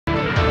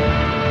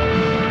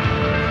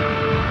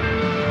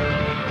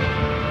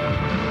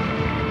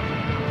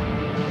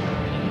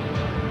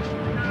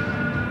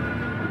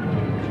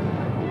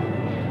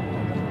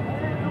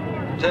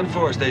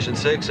10-4, Station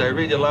 6. I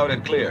read you loud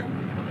and clear.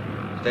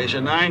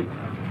 Station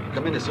 9,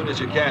 come in as soon as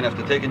you can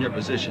after taking your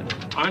position.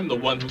 I'm the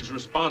one who's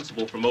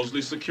responsible for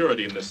Mosley's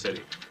security in this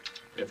city.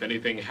 If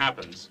anything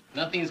happens...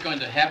 Nothing's going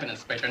to happen,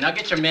 Inspector. Now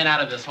get your men out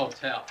of this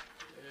hotel.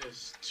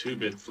 This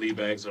two-bit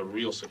Fleabag's a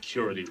real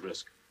security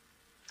risk.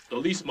 The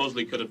least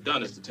Mosley could have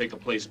done is to take a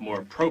place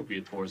more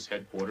appropriate for his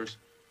headquarters.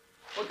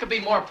 What could be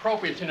more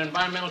appropriate to an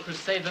environmental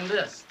crusade than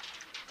this?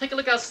 Take a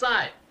look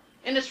outside.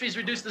 Industry's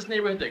reduced this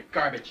neighborhood to a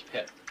garbage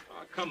pit.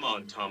 Oh, come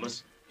on,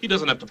 Thomas. He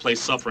doesn't have to play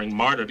suffering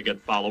martyr to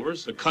get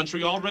followers. The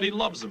country already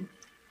loves him.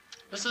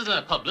 This isn't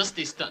a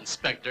publicity stunt,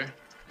 Inspector.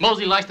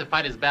 Mosley likes to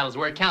fight his battles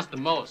where it counts the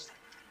most.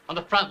 On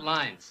the front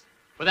lines,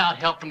 without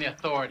help from the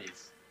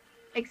authorities.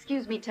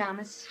 Excuse me,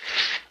 Thomas.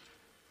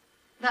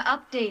 The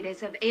update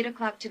as of 8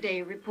 o'clock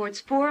today reports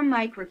 4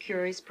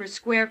 microcuries per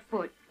square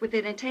foot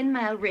within a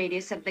 10-mile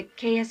radius of the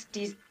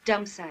KSD's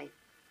dump site.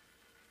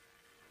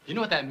 You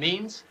know what that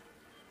means?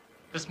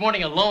 This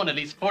morning alone, at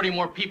least 40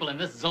 more people in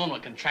this zone will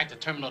contract a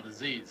terminal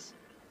disease.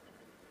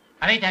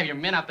 I'd hate to have your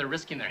men out there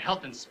risking their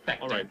health,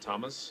 Inspector. All right,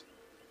 Thomas.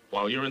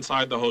 While you're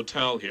inside the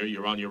hotel here,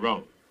 you're on your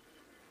own.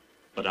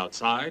 But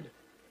outside,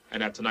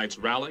 and at tonight's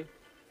rally,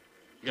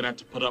 you're gonna have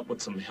to put up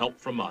with some help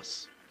from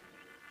us.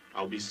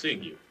 I'll be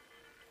seeing you.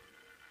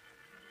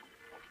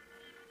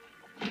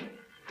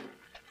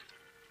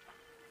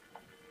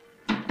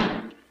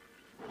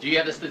 Do you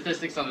have the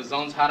statistics on the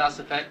zone's hothouse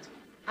effect?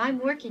 I'm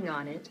working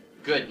on it.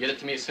 Good. Get it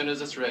to me as soon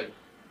as it's ready.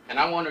 And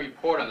I want a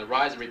report on the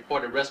rise of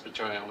reported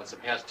respiratory ailments the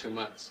past 2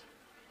 months.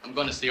 I'm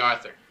going to see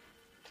Arthur.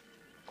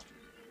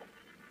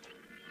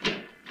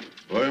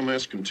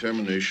 Biomass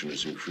contamination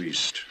has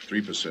increased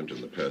 3%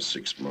 in the past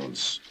 6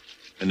 months.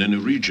 And in a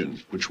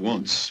region which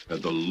once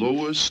had the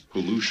lowest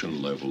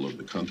pollution level of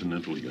the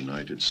continental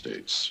United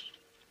States.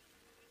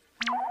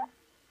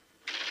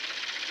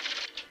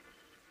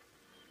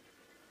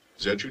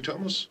 Is that you,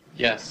 Thomas?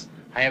 Yes.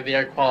 I have the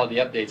air quality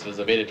updates as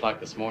of 8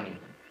 o'clock this morning.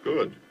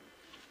 Good.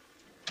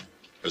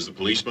 Has the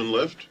policeman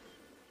left?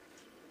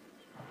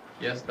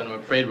 Yes, but I'm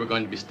afraid we're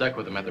going to be stuck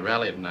with them at the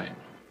rally tonight.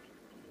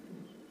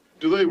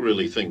 Do they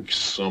really think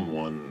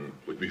someone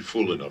would be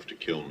fool enough to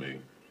kill me?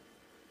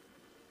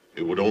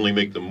 It would only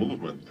make the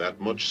movement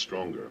that much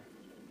stronger.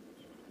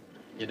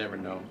 You never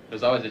know.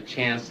 There's always a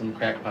chance some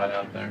crackpot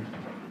out there.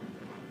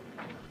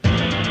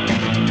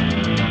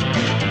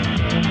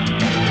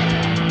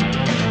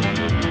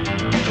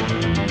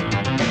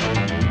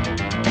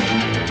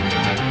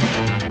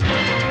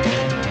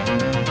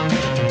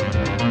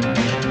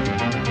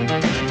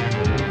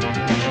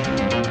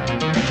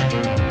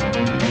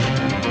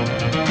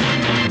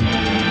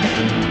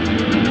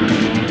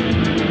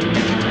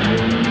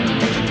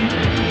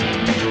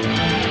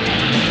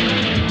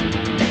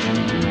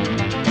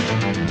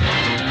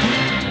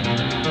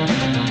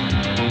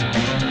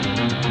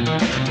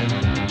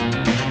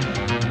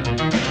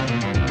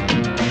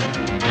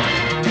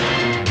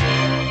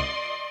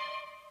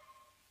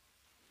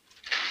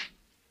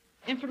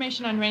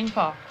 Information on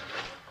rainfall.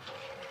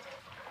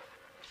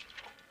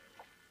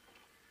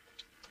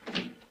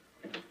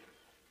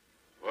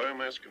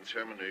 Biomass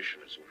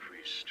contamination has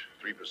increased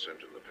 3%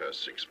 in the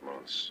past 6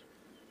 months.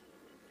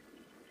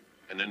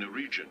 And in a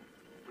region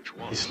which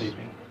once had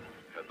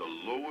the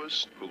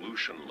lowest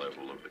pollution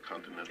level of the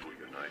continental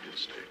United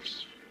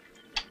States.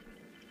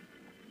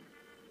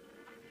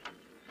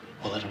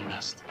 We'll let him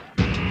rest.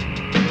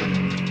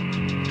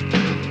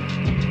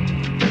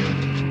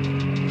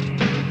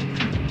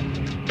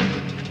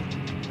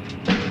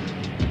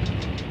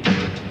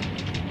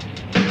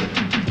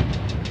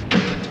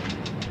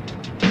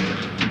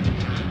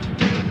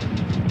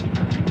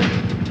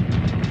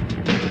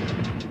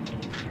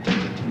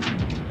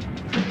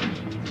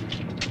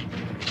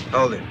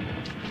 Hold it.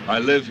 I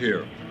live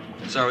here.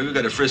 Sorry, we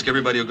gotta frisk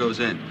everybody who goes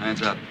in.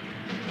 Hands up.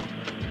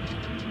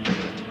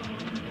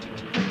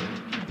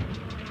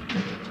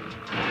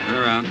 Turn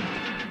around.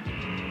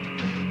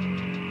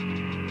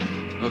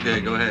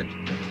 Okay, go ahead.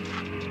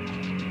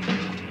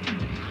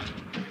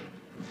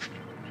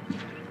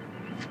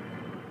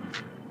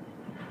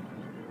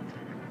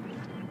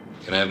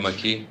 Can I have my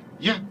key?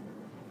 Yeah.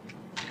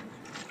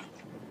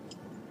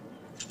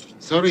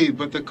 Sorry,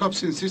 but the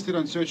cops insisted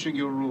on searching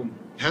your room.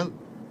 Hell,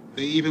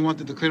 they even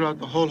wanted to clear out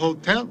the whole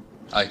hotel.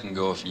 I can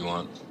go if you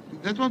want.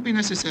 That won't be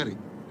necessary.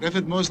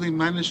 Reverend Mosley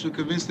managed to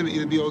convince them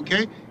it'll be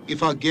okay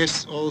if our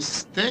guests all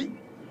stay.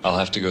 I'll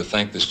have to go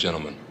thank this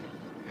gentleman.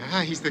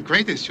 Ah, he's the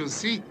greatest, you'll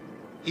see.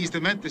 He's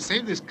the man to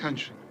save this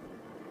country.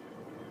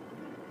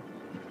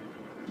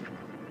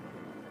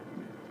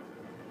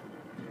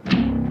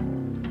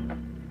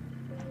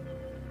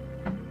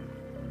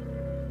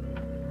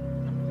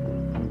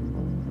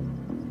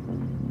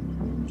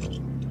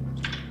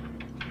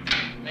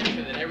 Make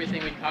sure that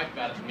everything we talked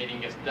about at the meeting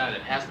gets done.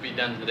 It has to be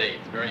done today.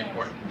 It's very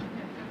important.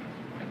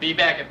 And be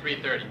back at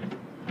 3:30.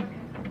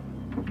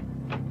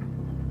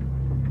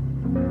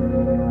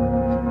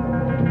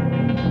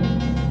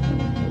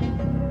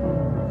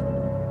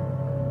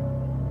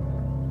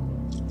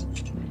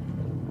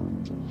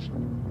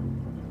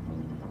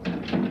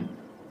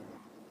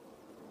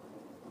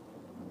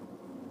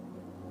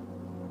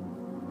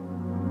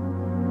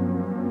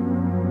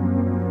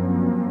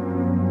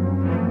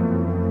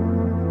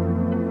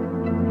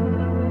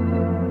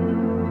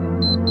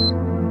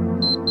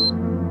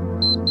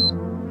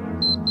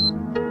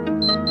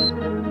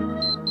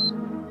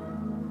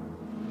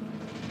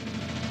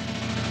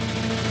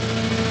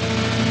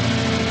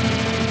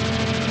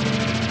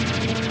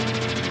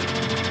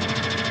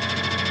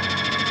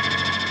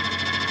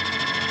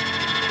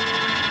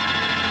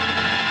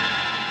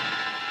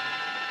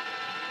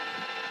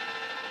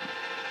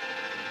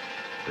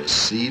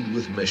 proceed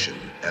with mission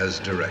as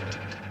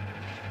directed.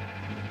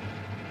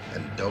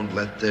 And don't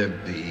let there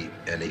be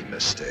any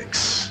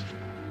mistakes.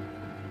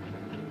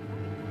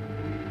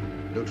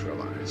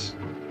 Neutralize.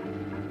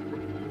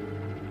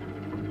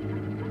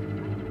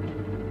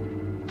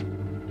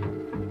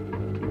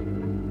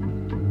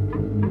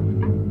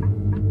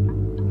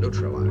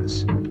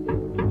 Neutralize.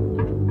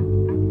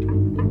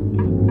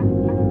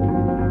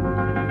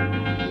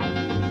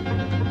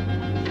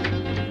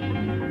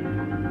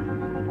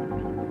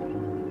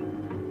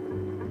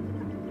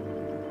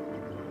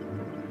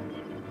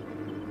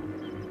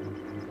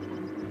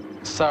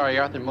 Sorry,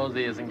 Arthur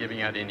Mosley isn't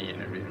giving out any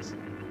interviews.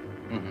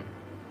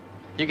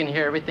 You can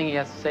hear everything he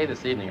has to say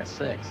this evening at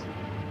 6.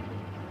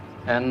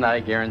 And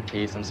I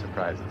guarantee some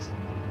surprises.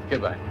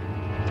 Goodbye.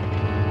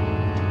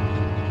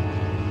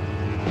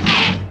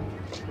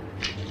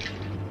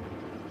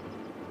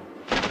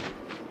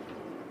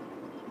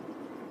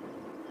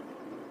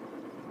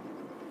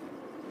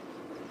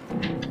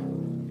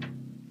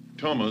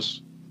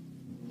 Thomas,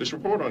 this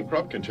report on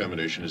crop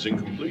contamination is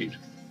incomplete.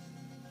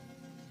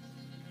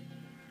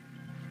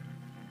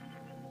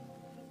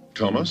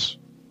 Thomas?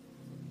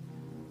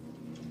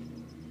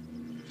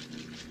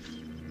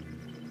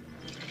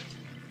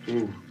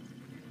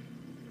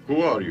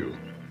 Who are you?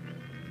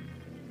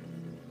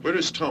 Where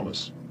is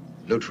Thomas?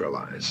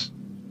 Neutralize.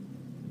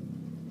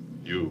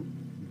 You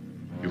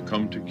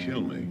come to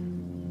kill me.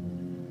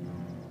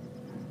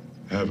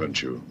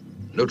 Haven't you?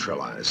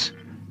 Neutralize.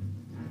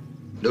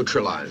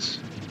 Neutralize.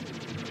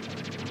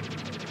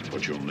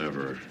 But you'll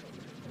never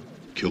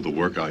kill the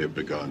work I have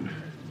begun.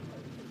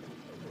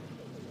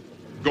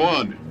 Go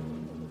on.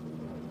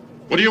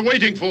 What are you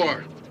waiting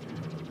for?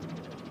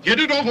 Get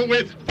it over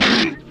with.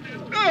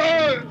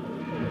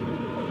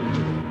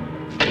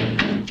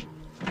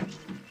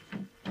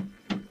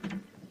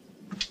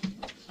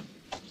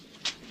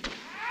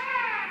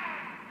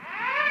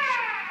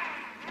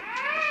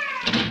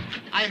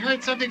 I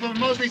heard something from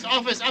Mosley's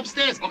office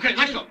upstairs. Okay,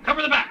 let's go.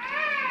 Cover the back.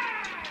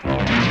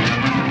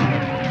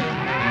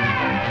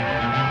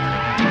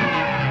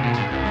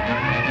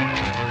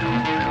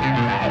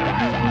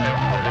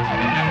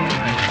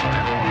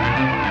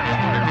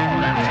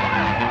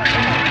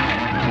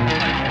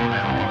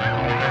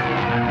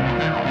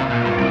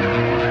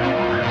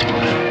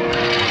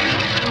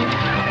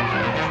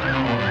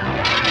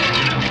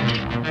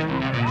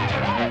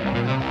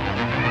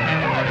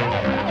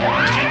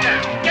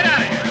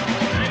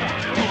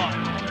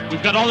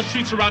 We've got all the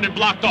streets around it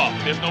blocked off.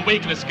 There's no way you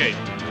can escape.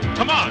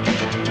 Come on.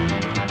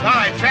 All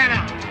right, fan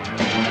out.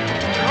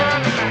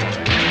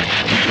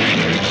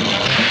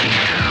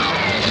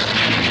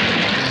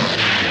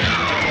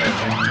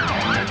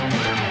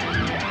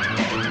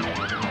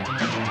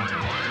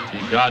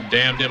 It'd be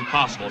goddamned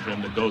impossible for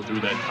him to go through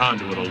that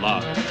conduit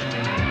alive.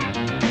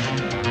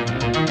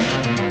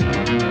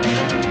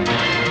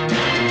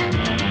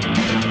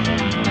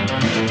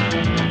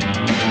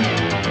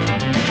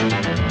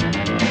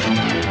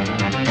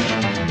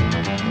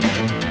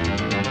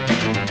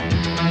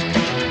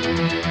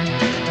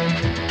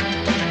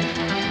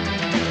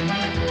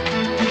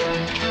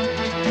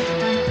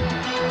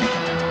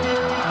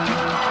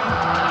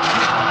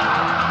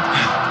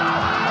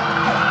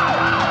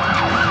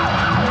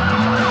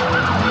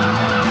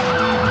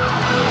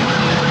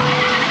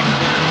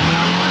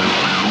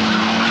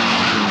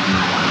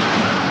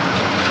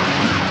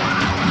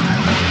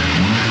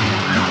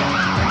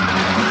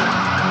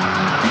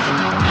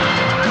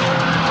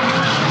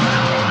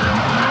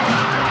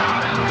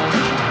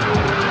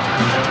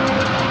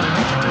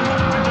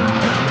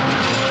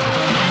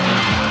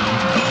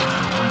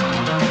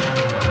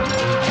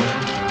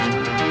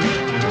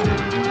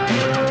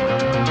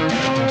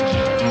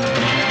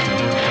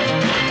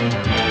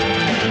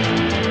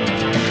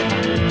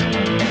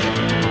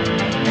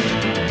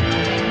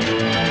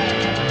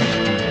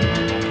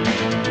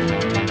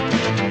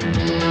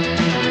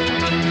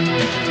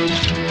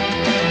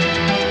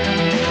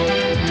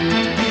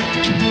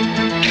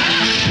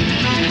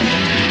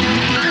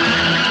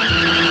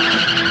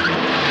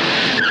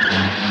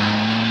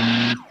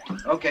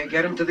 Okay,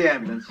 get him to the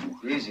ambulance.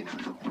 Easy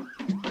now.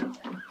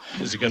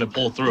 Is he gonna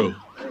pull through?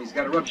 He's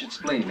got a ruptured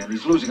spleen, and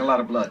he's losing a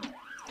lot of blood.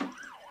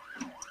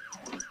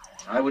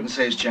 I wouldn't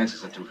say his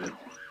chances are too good.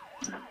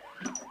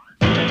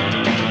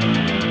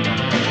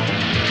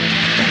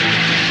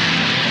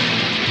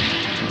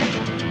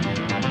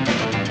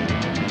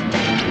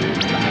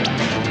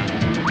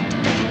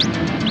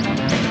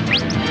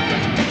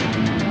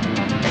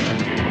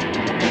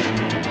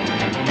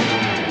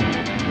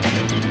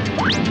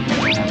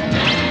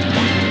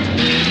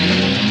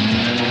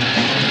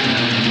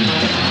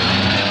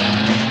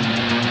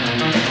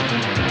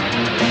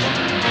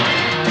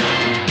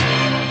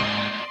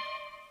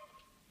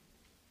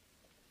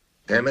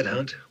 Damn it,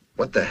 Hunt.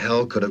 What the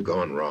hell could have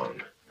gone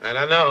wrong? I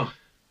don't know,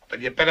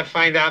 but you better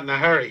find out in a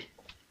hurry.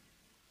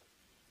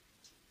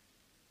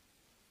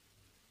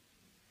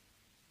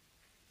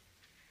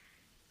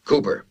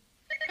 Cooper.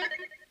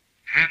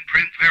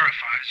 Handprint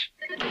verifies.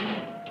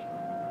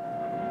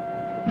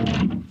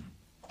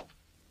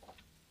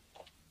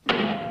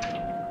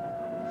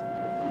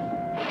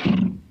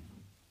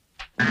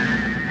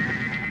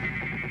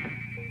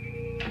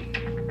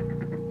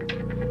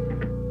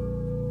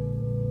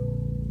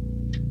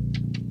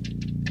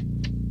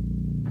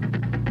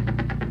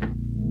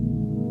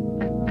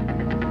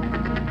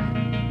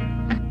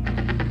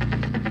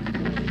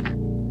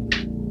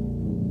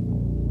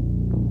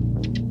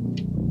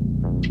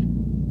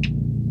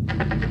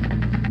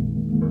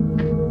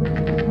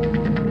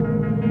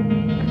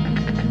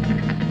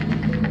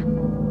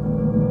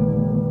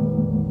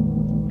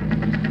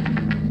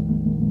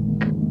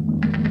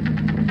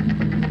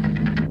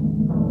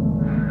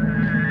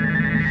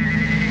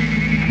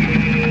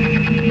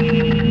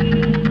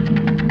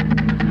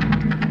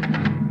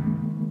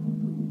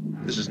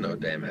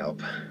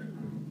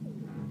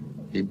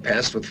 He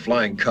passed with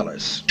flying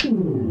colors.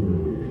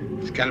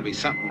 There's got to be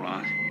something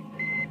wrong.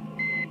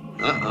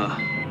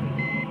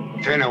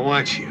 Turner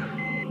wants you.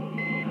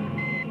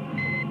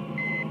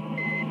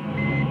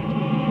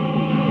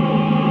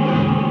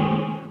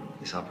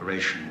 This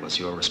operation was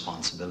your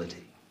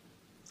responsibility.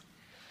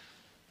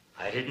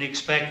 I didn't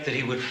expect that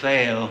he would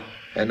fail.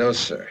 I know,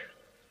 sir.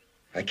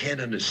 I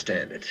can't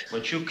understand it.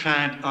 What you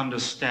can't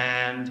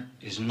understand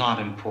is not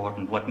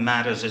important. What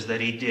matters is that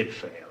he did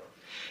fail.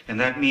 And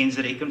that means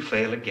that he can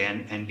fail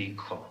again and be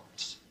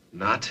caught.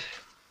 Not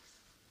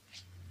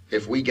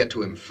if we get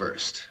to him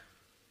first.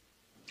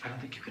 I don't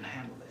think you can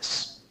handle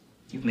this.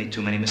 You've made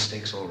too many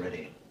mistakes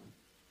already.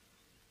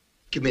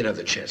 Give me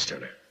another chance,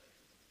 Turner.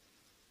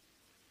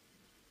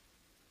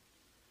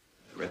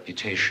 The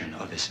reputation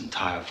of this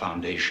entire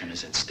foundation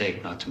is at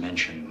stake, not to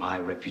mention my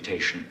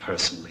reputation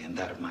personally and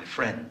that of my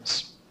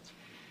friends.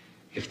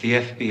 If the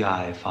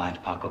FBI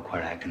find Paco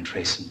Querac and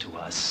trace him to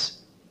us,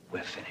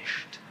 we're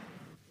finished.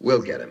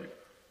 We'll get him.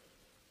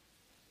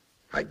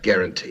 I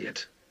guarantee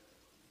it.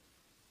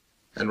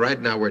 And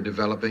right now we're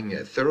developing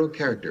a thorough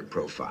character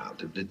profile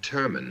to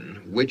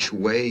determine which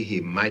way he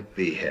might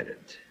be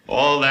headed.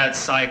 All that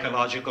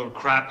psychological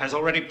crap has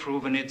already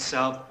proven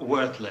itself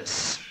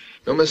worthless.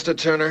 No, Mr.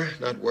 Turner,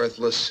 not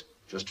worthless,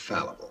 just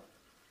fallible.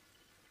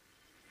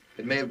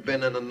 It may have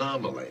been an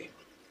anomaly.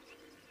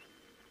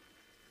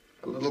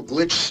 A little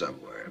glitch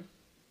somewhere.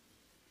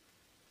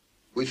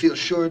 We feel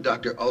sure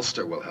Dr.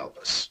 Ulster will help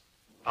us.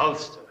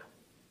 Ulster?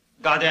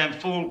 Goddamn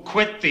fool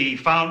quit the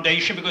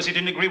foundation because he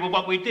didn't agree with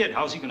what we did.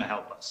 How's he going to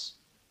help us?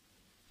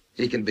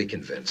 He can be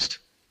convinced.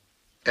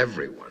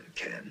 Everyone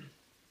can.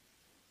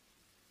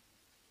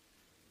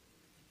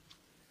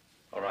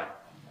 All right.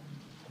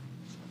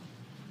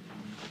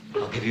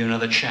 I'll give you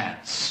another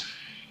chance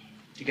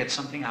to get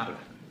something out of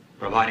him,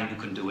 providing you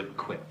can do it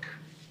quick.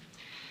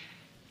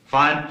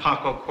 Find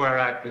Paco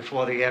Querac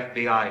before the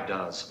FBI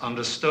does.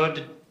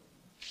 Understood?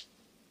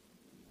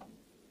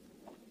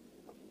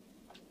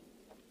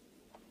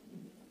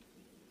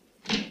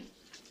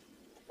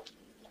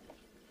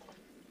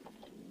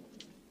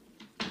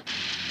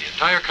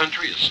 The entire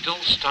country is still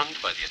stunned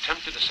by the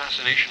attempted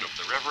assassination of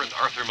the Reverend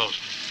Arthur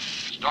Mosley.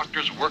 As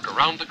doctors work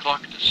around the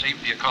clock to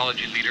save the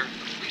ecology leader,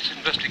 the police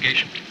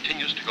investigation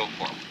continues to go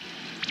forward.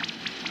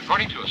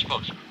 According to a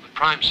spokesman, the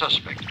prime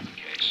suspect in the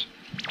case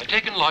had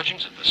taken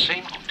lodgings at the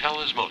same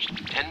hotel as Mosley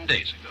 10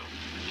 days ago.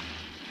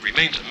 It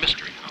remains a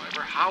mystery,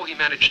 however, how he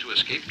managed to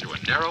escape through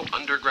a narrow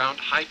underground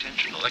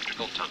high-tension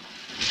electrical tunnel.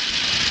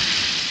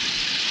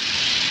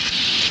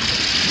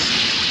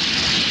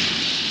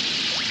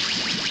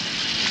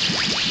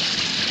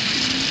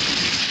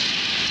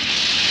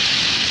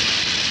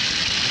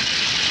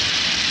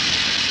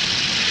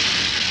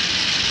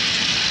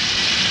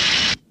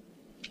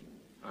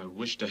 I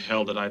wish to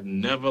hell that I'd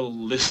never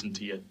listened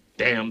to your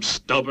damn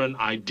stubborn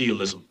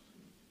idealism.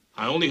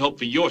 I only hope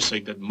for your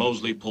sake that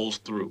Mosley pulls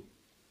through.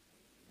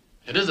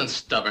 It isn't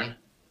stubborn.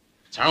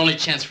 It's our only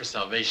chance for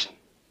salvation.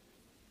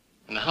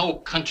 And the whole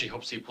country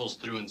hopes he pulls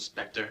through,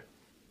 Inspector.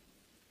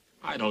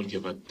 I don't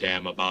give a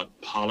damn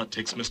about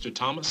politics, Mr.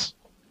 Thomas.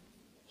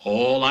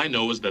 All I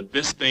know is that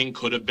this thing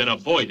could have been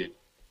avoided.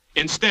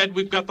 Instead,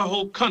 we've got the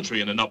whole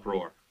country in an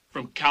uproar,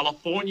 from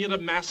California to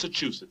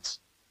Massachusetts.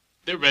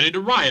 They're ready to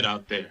riot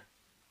out there.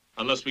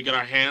 Unless we get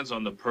our hands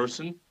on the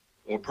person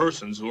or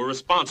persons who are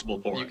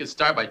responsible for it. You could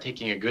start by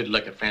taking a good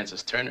look at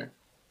Francis Turner.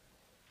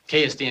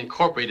 KSD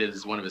Incorporated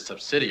is one of his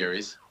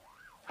subsidiaries.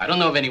 I don't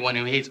know of anyone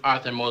who hates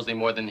Arthur Mosley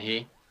more than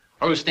he,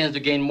 or who stands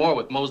to gain more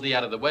with Mosley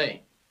out of the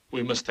way.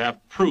 We must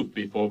have proof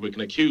before we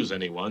can accuse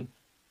anyone.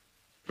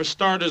 For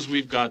starters,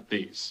 we've got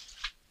these.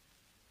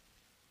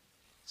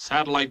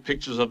 Satellite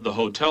pictures of the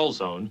hotel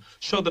zone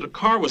show that a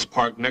car was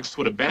parked next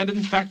to an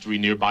abandoned factory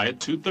nearby at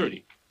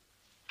 2:30.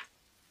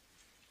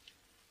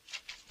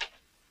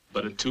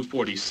 But at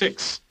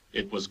 2:46,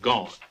 it was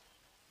gone.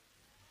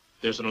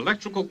 There's an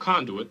electrical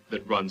conduit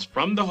that runs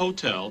from the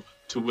hotel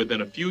to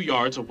within a few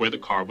yards of where the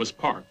car was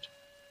parked.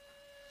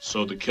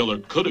 So the killer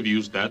could have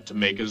used that to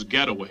make his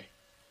getaway.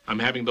 I'm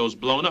having those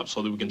blown up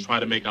so that we can try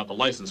to make out the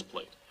license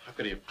plate. How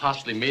could he have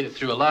possibly made it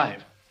through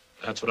alive?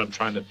 That's what I'm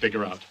trying to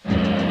figure out.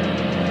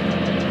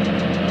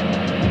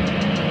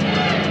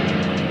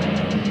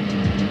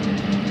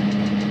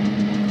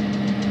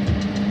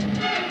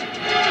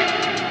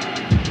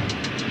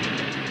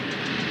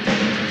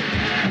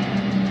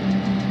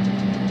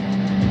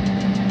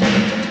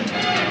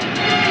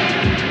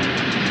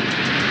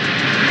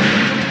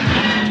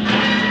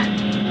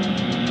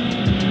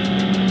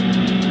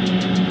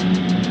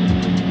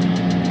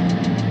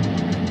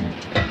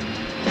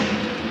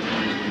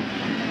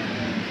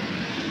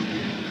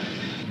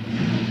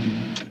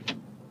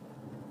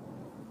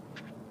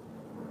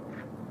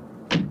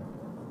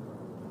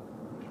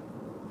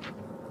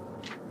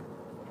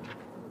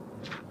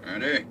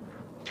 that, eh?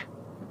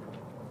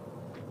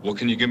 What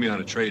can you give me on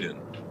a trade-in?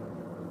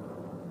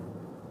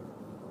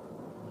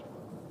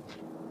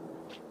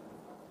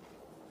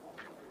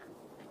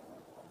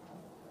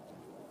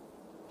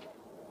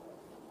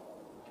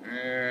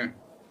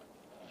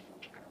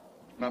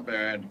 Not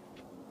bad.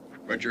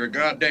 But you're a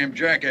goddamn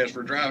jackass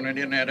for driving it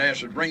in that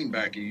acid rain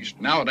back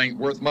east. Now it ain't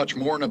worth much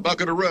more than a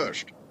bucket of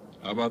rust.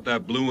 How about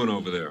that blue one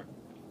over there?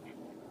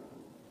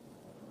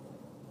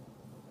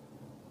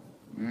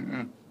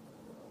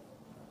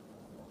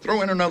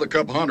 Throw in another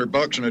couple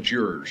 $100 and it's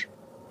yours.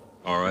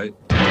 All right.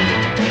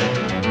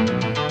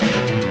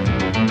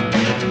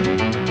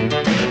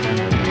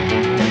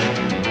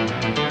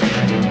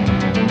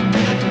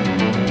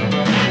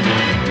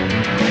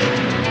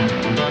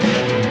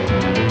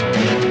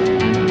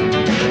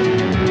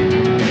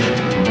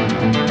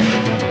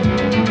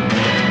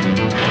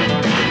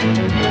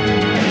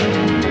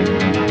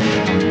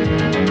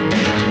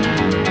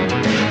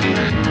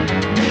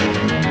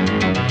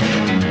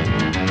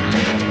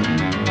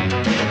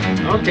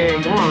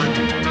 Okay, go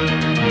on.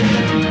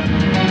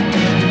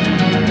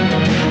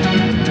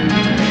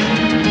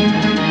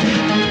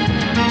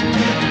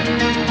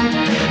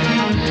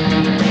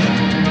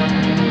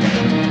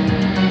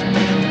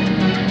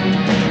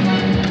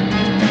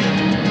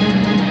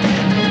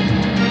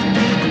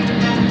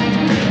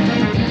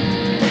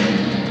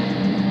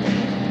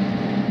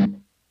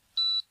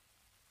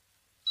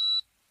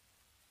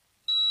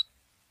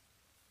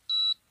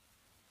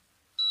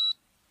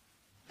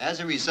 As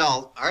a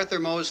result, Arthur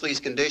Mosley's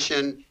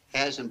condition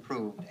has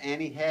improved,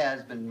 and he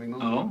has been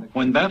removed. Oh,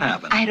 when'd that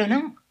happen? I don't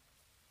know.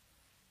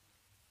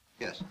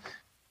 Yes.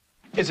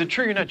 Is it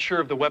true you're not sure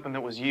of the weapon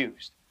that was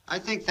used? I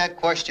think that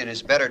question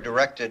is better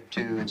directed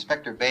to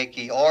Inspector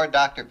Bakey or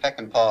Dr.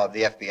 Peckinpah of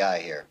the FBI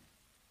here.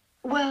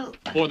 Well...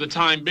 For the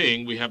time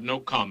being, we have no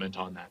comment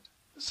on that.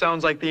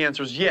 Sounds like the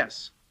answer's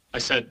yes. I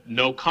said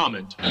no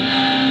comment.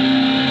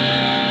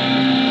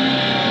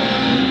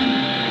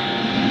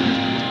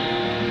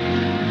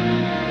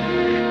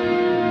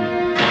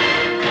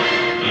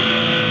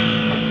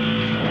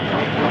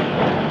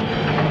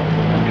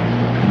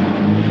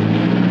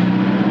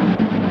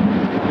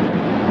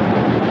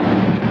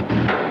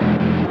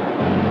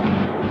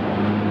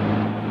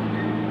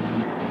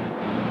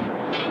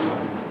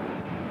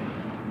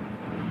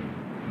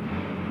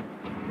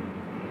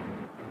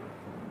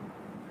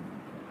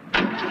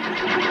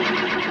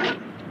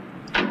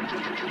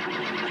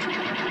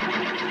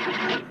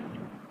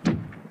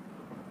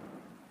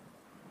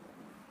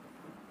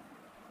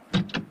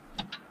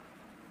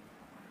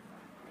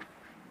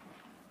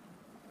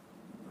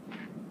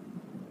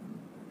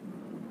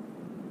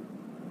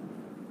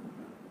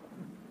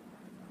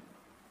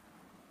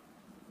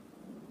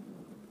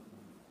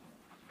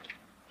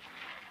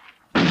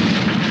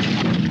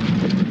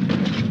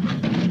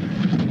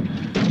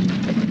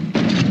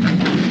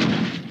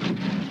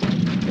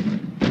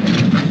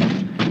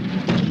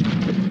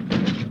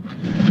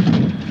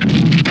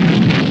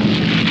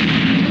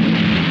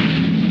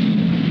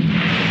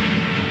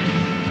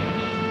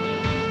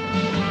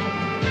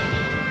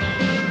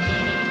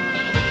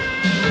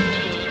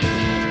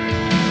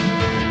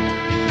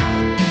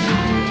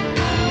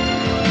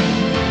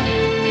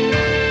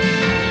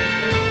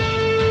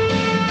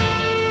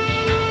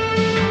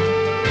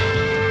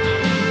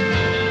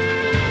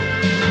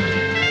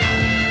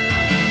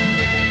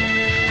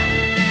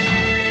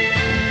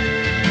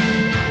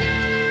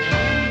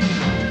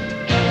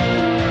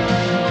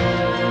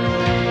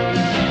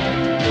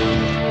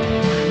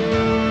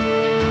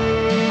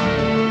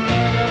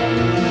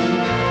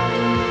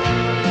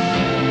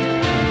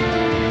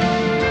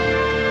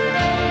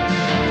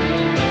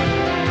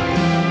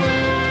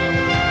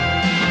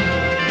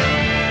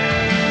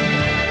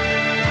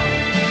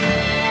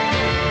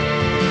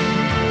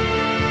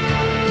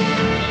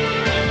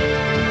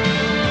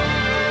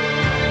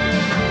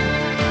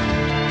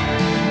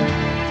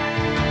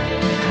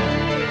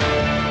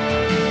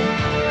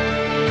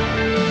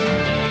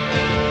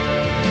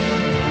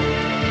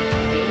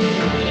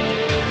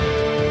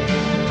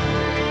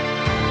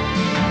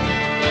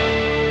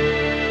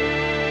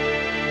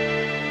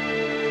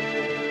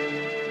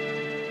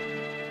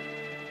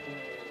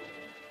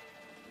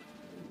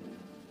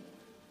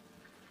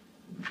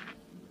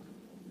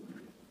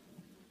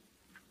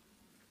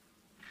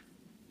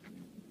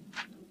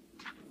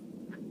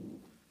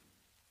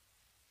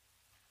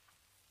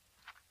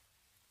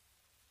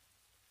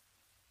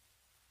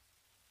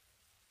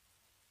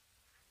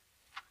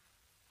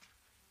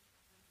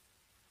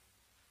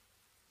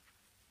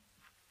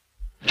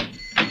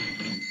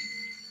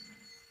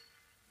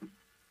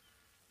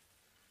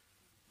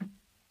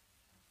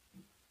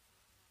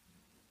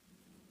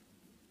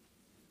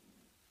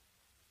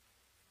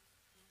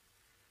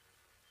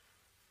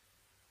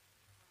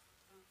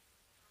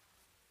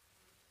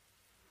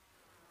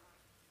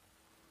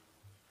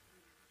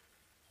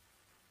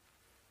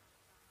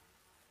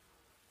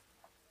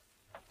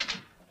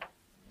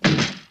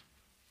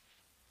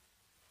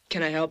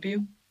 Can I help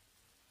you?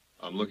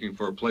 I'm looking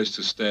for a place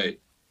to stay.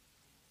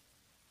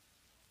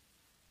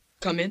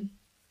 Come in.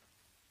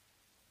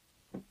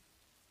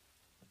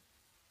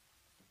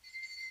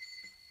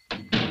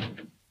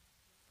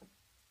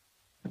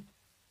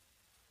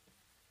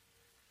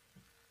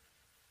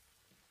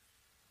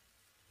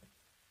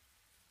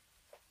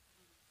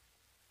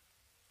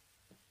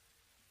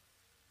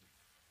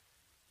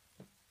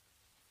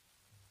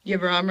 You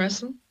ever arm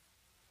wrestle?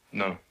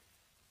 No.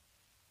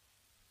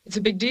 It's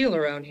a big deal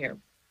around here.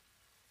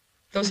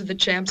 Those are the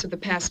champs of the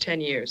past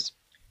 10 years.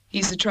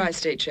 He's the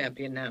tri-state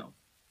champion now.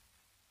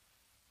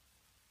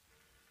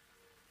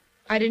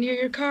 I didn't hear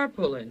your car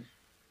pull in.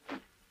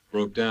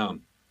 Broke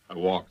down. I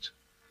walked.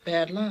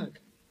 Bad luck.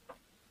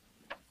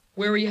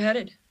 Where were you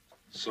headed?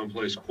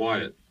 Someplace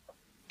quiet.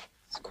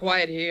 It's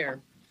quiet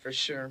here, for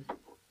sure.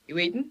 You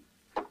eating?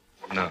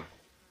 No.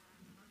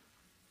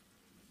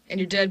 And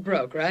you're dead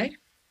broke, right?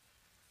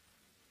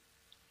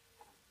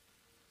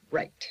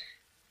 Right.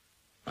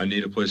 I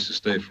need a place to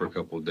stay for a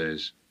couple of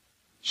days.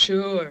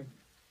 Sure.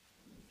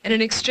 And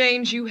in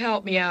exchange, you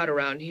help me out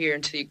around here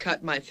until you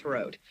cut my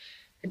throat.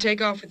 And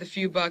take off with a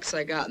few bucks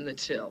I got in the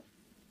till.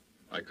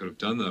 I could have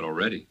done that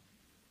already.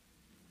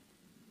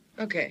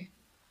 Okay.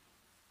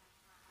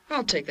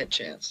 I'll take that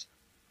chance.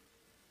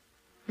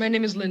 My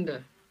name is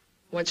Linda.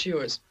 What's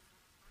yours?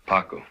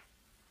 Paco.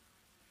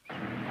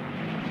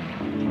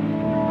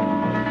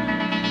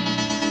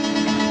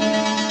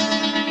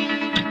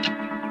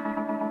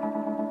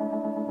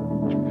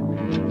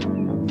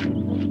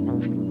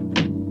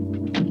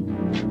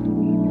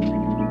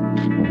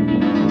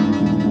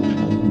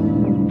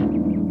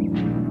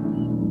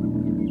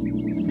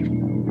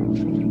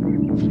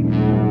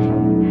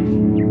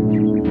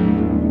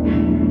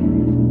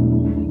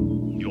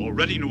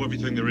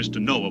 Everything there is to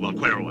know about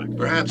Kerouac.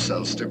 Perhaps,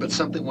 Elster, but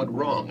something went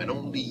wrong, and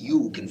only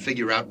you can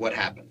figure out what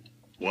happened.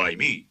 Why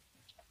me?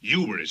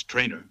 You were his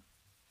trainer.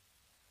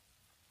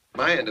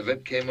 My end of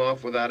it came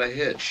off without a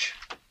hitch.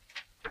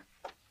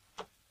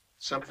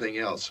 Something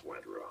else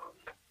went wrong.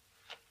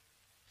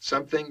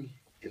 Something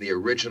in the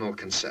original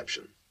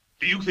conception.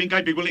 Do you think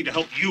I'd be willing to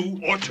help you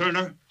or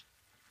Turner?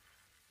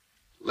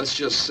 Let's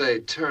just say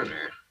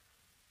Turner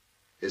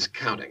is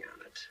counting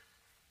on it.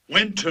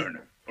 When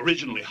Turner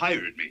originally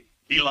hired me,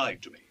 he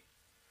lied to me.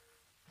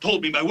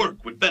 Told me my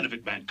work would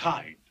benefit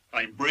mankind.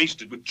 I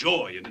embraced it with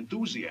joy and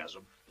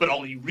enthusiasm, but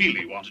all he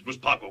really wanted was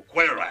Paco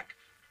Kerouac,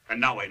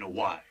 and now I know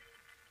why.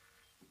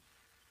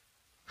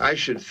 I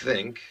should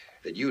think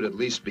that you'd at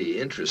least be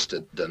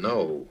interested to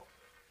know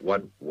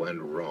what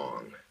went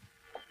wrong.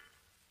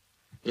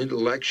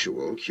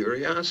 Intellectual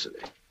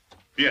curiosity.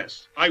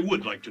 Yes, I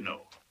would like to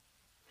know.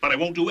 But I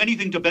won't do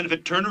anything to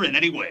benefit Turner in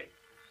any way.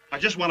 I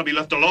just want to be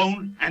left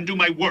alone and do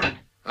my work.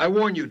 I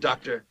warn you,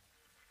 Doctor.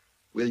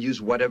 We'll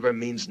use whatever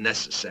means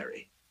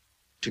necessary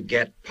to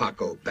get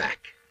Paco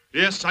back.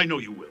 Yes, I know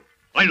you will.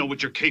 I know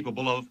what you're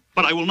capable of,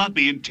 but I will not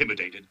be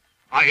intimidated.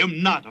 I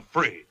am not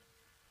afraid.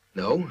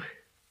 No?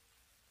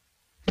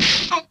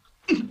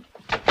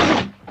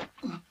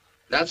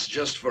 That's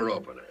just for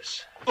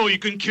openers. Oh, you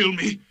can kill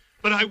me,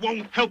 but I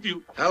won't help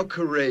you. How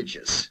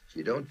courageous.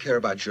 You don't care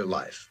about your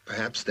life.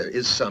 Perhaps there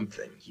is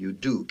something you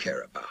do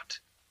care about.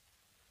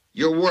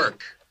 Your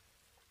work.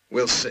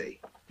 We'll see.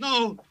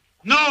 No!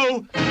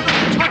 No!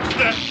 Don't touch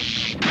that!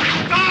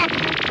 Stop!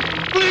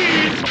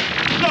 Please!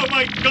 Oh,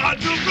 my God,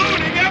 you're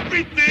ruining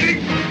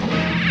everything!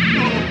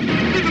 No!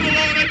 Leave it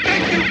alone, I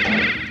beg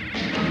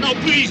you! No,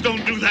 please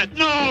don't do that!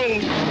 No!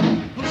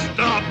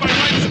 Stop! My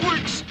life's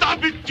work!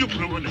 Stop it! You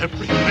ruin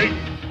everything!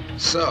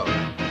 So,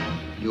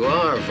 you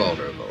are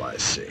vulnerable, I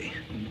see.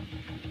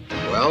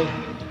 Well?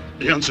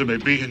 The answer may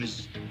be in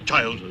his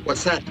childhood.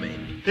 What's that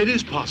mean? It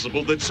is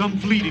possible that some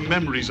fleeting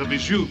memories of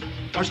his youth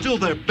are still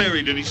there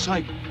buried in his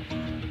psyche.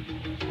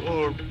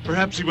 Or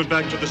perhaps he went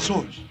back to the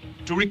source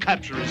to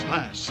recapture his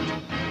past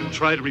and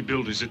try to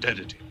rebuild his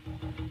identity.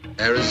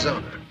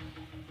 Arizona.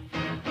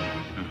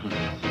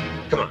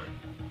 Come on.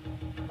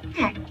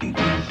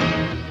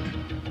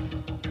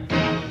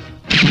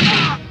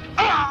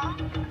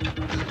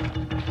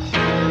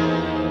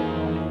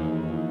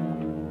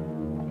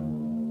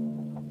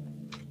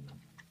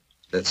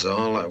 That's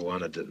all I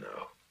wanted to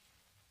know.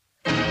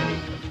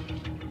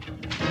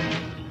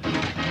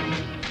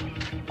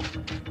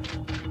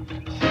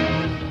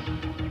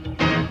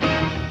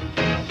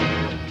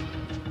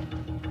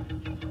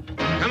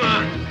 Come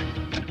on!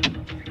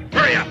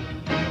 Hurry up!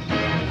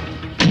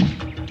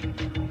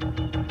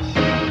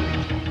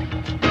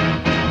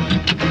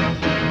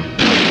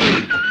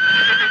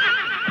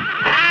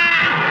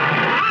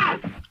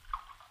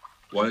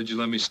 Why did you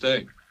let me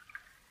stay?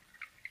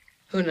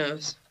 Who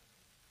knows?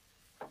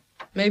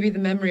 Maybe the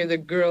memory of the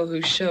girl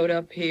who showed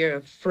up here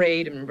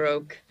afraid and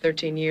broke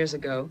 13 years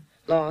ago,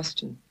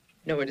 lost and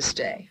nowhere to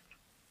stay.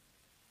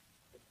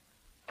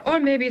 Or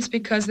maybe it's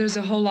because there's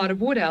a whole lot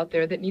of wood out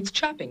there that needs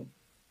chopping.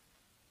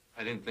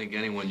 I didn't think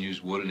anyone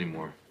used wood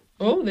anymore.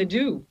 Oh, they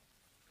do.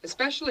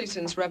 Especially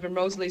since Reverend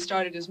Mosley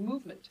started his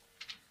movement.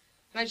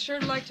 And I'd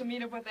sure like to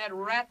meet up with that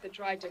rat that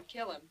tried to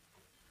kill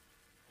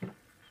him.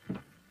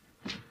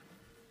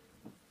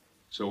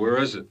 So where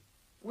is it?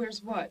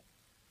 Where's what?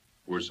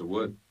 Where's the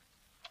wood?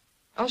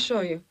 I'll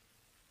show you.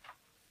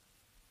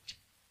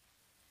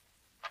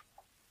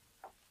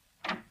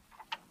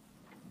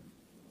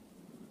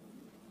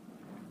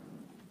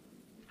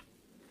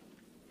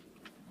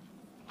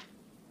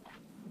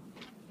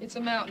 It's a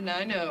mountain,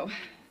 I know.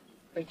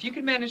 But if you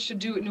can manage to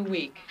do it in a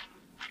week,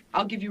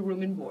 I'll give you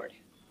room and board.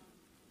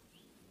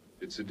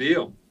 It's a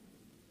deal.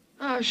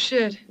 Oh,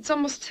 shit. It's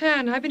almost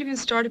 10. I haven't even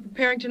started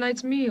preparing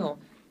tonight's meal.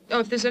 Oh,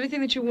 if there's anything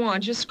that you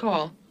want, just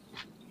call.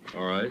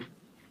 All right.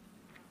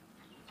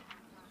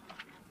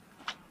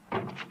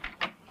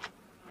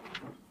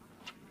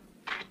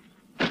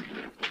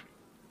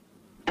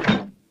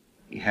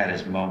 He had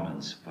his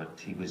moments, but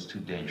he was too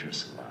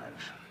dangerous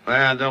alive.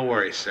 Well, don't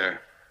worry, sir.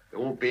 There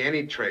won't be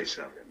any trace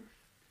of him.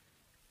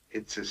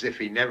 It's as if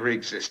he never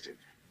existed.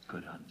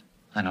 Good, Hunt.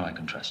 I know I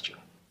can trust you.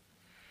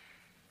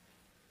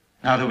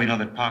 Now that we know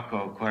that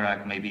Paco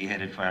Querac may be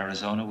headed for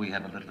Arizona, we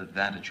have a little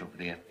advantage over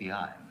the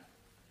FBI.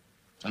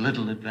 A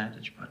little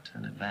advantage, but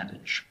an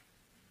advantage.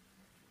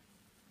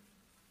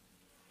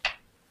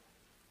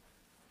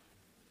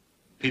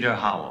 Peter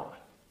Howell,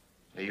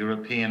 a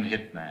European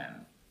hitman,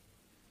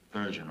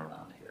 virgin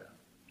around here,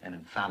 and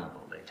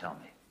infallible, they tell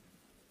me.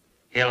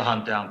 He'll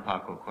hunt down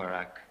Paco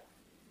Querac,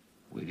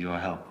 with your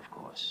help, of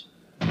course.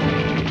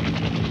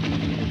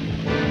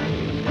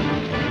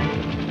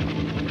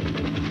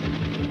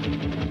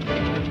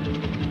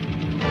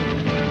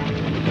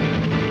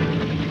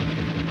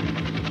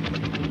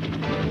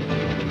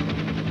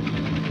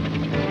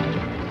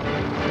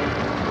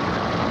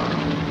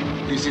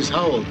 This is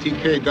Howell,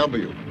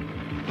 TKW.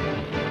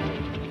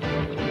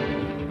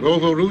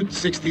 Rover Route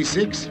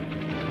 66,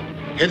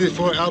 headed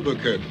for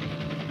Albuquerque.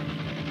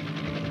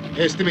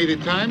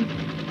 Estimated time,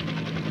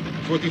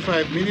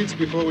 45 minutes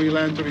before we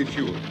land to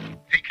refuel.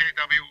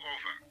 TKW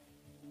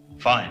over.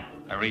 Fine,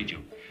 I read you.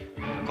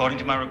 According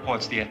to my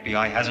reports, the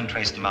FBI hasn't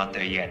traced him out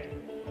there yet.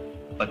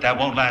 But that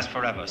won't last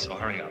forever, so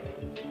hurry up.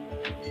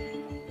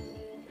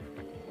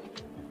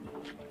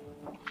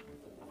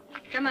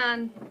 Come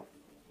on.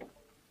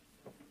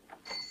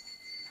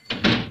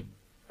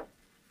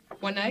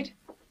 One night?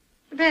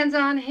 Depends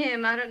on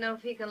him. I don't know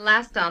if he can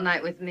last all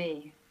night with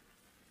me.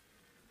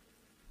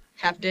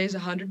 Half day's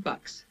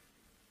 $100.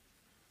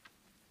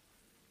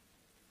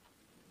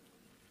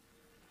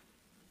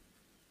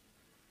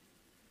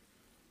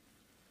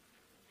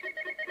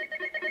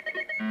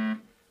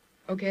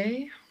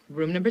 Okay,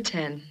 room number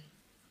 10.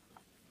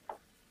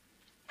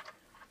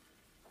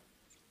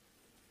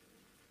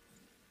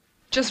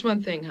 Just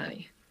one thing,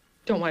 honey.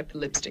 Don't wipe the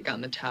lipstick on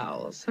the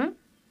towels, huh?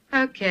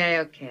 Okay,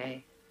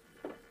 okay.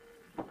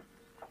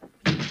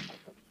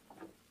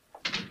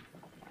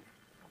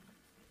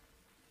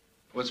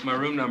 What's my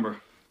room number?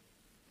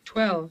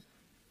 12.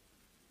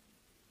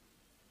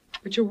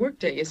 But your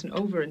workday isn't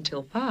over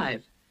until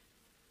 5.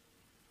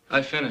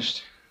 I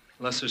finished.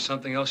 Unless there's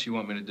something else you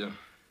want me to do.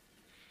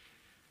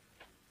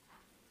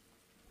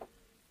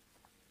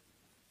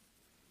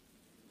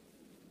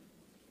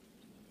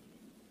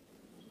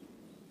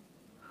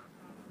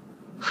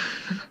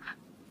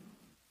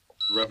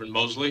 Reverend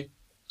Mosley,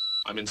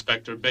 I'm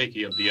Inspector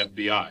Bakey of the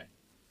FBI.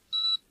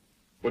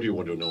 What do you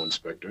want to know,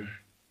 Inspector?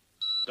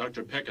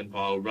 Dr.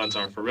 Peckinpah, who runs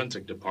our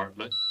forensic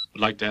department,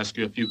 would like to ask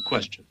you a few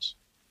questions.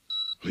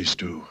 Please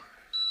do.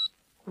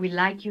 We'd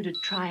like you to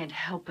try and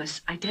help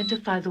us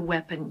identify the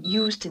weapon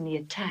used in the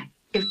attack,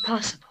 if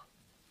possible.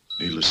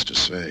 Needless to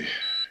say,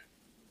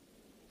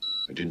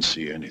 I didn't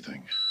see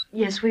anything.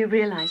 Yes, we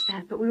realize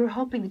that, but we were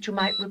hoping that you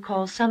might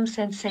recall some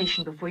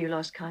sensation before you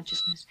lost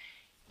consciousness.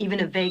 Even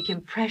a vague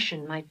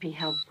impression might be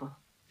helpful.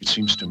 It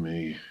seems to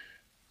me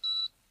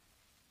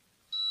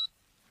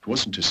it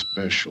wasn't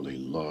especially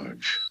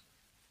large,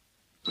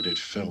 but it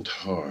felt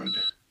hard,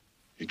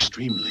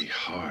 extremely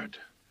hard.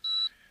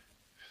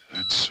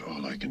 That's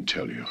all I can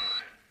tell you.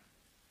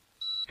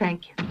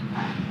 Thank you.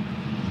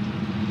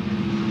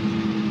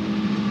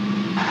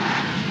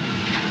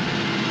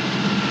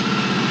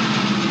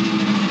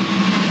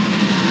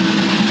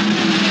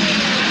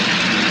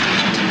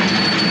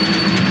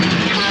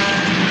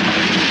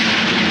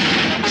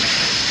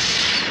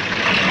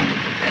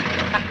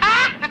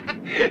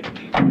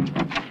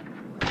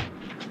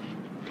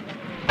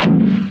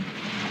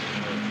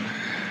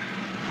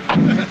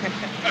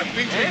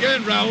 Thanks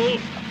again, Raoul.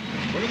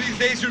 One of these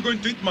days you're going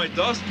to eat my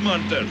dust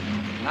mantle.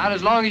 Not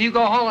as long as you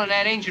go hauling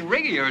that ancient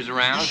rig of yours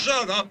around.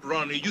 Shut up,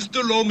 Ronnie. You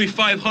still owe me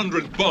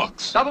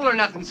 $500. Double or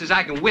nothing says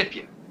I can whip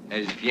you.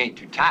 As if you ain't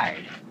too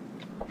tired.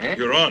 Eh?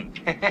 You're on.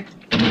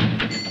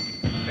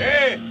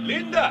 Hey,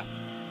 Linda!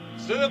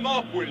 Set them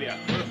up, will ya?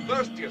 We're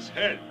thirsty as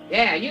hell.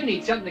 Yeah, you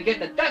need something to get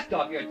the dust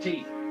off your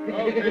teeth.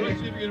 Okay, let's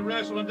see if you can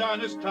wrestle him down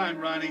this time,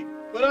 Ronnie.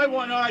 But I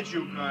won't odds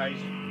you guys.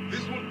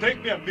 This will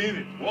take me a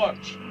minute.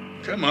 Watch.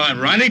 Come on,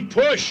 Ronnie,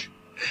 push.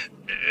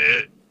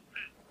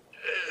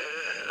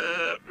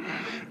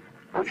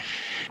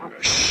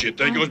 Shit,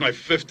 there goes my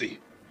 50.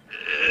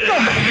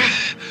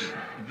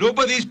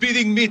 Nobody's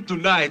beating me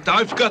tonight.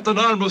 I've got an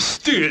arm of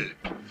steel.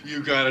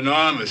 You got an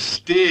arm of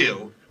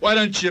steel. Why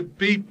don't you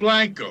beat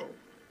Blanco?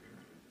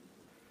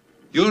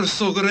 You're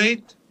so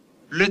great.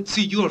 Let's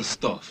see your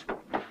stuff.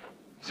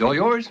 It's all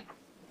yours?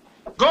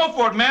 Go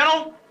for it,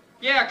 Mantle.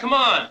 Yeah, come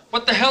on.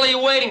 What the hell are you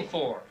waiting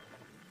for?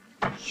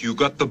 You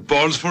got the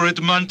balls for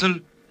it, Mantle?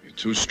 You're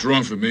too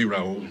strong for me,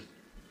 Raoul.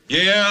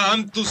 Yeah,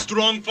 I'm too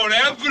strong for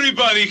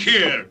everybody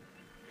here.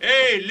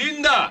 Hey,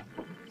 Linda,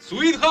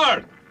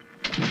 sweetheart.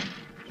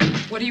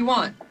 What do you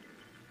want?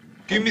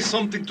 Give me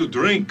something to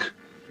drink.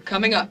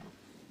 Coming up.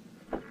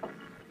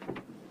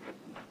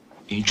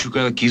 Ain't you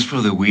got a kiss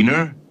for the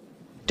winner?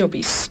 Don't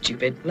be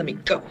stupid. Let me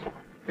go.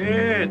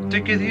 Hey,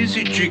 take it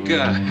easy,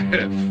 chica.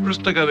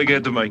 First I gotta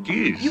get to my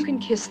kiss. You can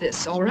kiss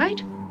this, all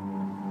right?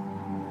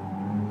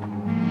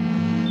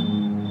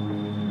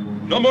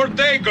 No more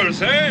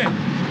takers, eh?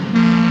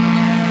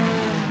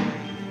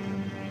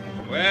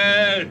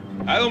 Well,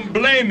 I don't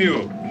blame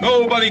you.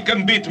 Nobody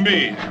can beat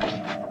me.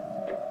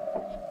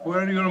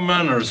 Where are your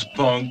manners,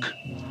 punk?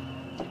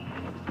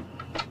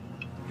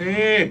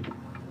 Hey,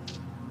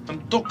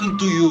 I'm talking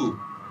to you.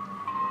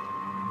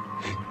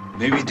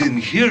 Maybe you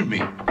didn't hear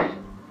me.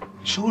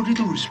 Show a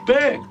little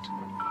respect.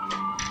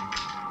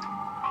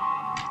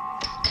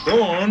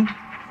 Go on.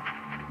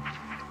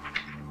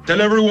 Tell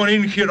everyone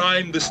in here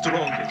I'm the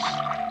strongest.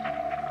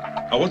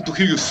 I want to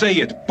hear you say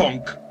it,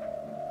 punk.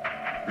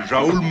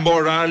 Raul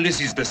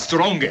Morales is the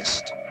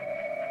strongest.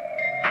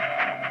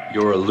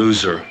 You're a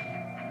loser.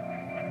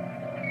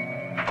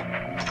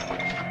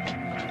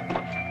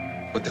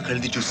 What the hell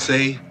did you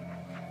say?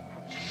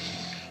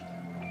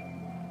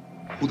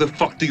 Who the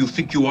fuck do you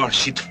think you are,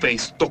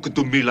 shit-faced, talking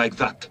to me like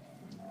that?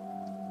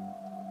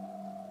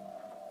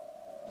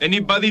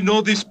 Anybody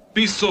know this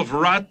piece of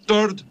rat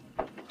turd?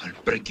 I'll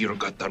break your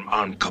goddamn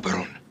arm,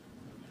 cabron.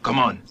 Come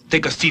on,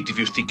 take a seat if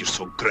you think you're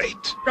so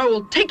great.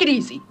 Raul, take it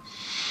easy.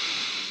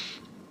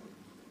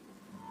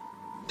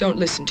 Don't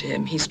listen to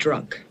him. He's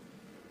drunk.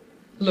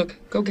 Look,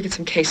 go get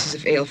some cases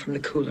of ale from the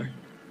cooler.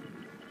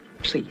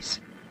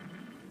 Please.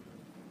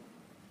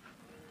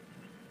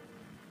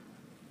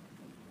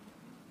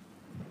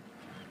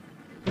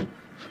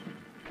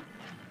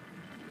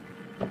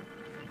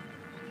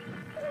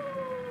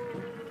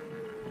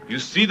 You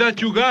see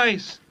that, you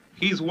guys?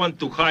 He's one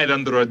to hide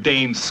under a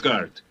dame's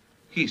skirt.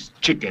 He's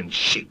chicken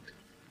shit.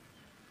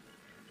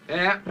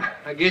 Yeah,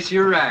 I guess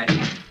you're right.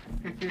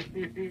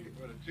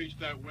 Better teach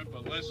that wimp a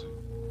lesson.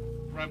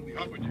 Probably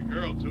humping your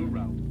girl, too,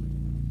 Ralph.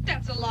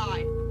 That's a lie.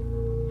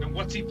 And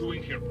what's he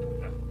doing here?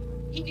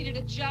 He needed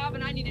a job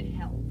and I needed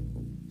help.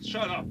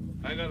 Shut up.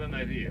 I got an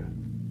idea.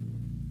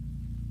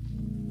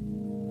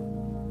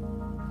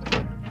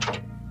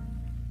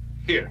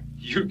 Here,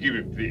 you give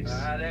him this.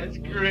 Ah, that's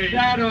great.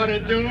 That ought to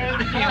do it.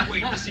 I can't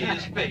wait to see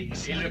his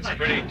face. He looks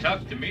pretty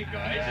tough to me,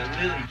 guys.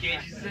 A lily,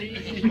 can't you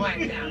see?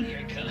 Quiet down, here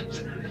it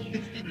comes.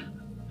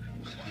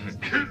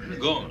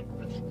 Go on.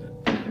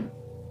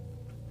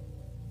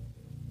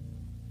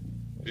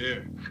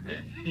 Here.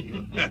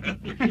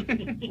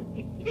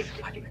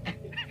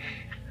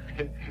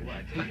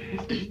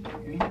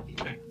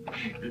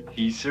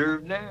 He's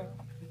served now.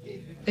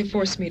 They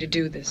forced me to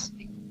do this.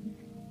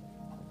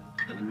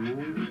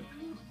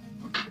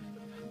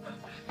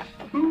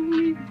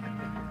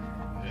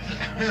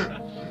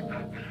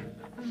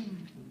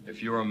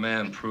 If you're a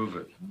man, prove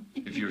it.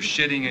 If you're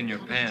shitting in your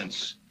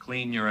pants,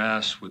 clean your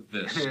ass with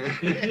this.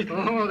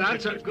 Oh,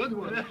 that's a good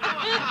one.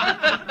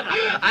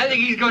 I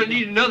think he's going to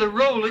need another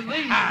roll at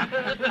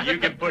least. You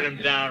can put him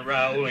down,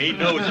 Raul. He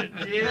knows it.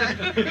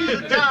 Yeah.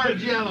 He's darn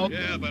jello.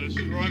 Yeah, but as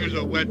strong as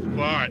a wet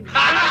fart.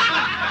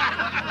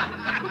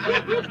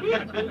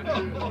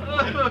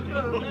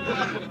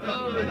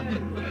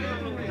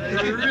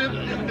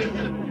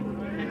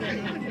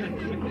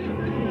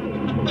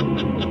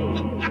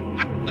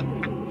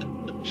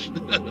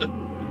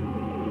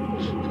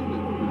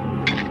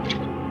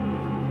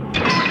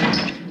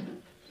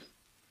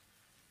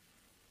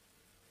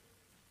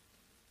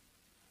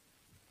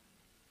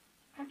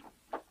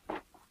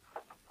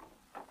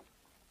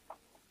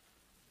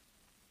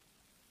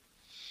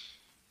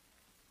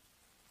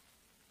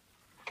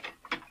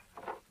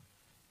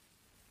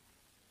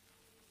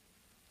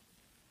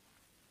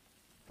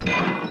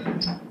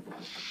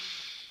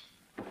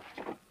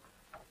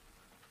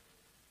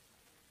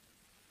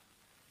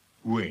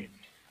 When?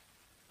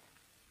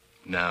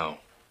 Now.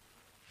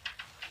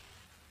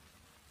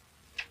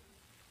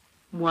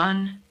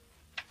 1.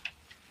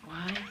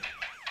 Why?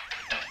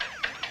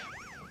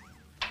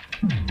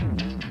 You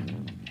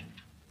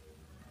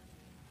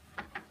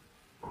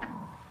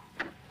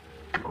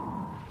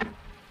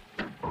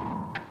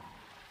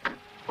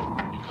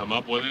come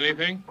up with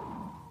anything?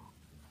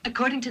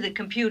 According to the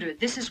computer,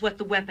 this is what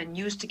the weapon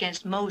used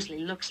against Mosley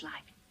looks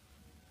like.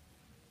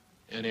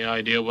 Any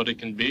idea what it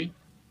can be?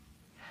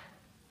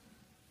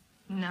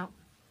 No.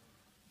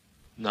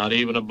 Not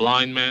even a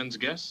blind man's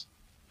guess?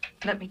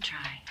 Let me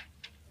try.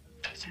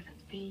 7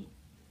 feet.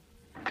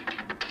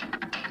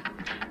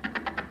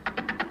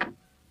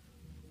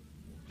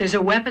 There's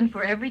a weapon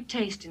for every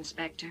taste,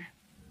 Inspector.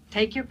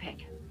 Take your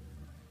pick.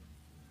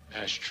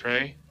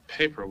 Ashtray,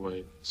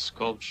 paperweight,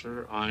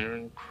 sculpture,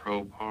 iron,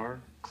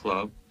 crowbar,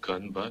 club,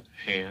 gun butt,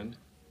 hand.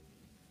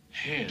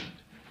 Hand.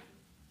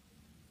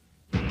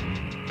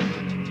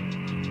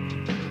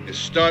 You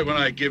start when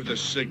I give the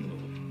signal.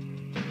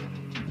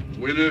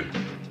 Winner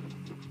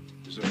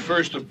is the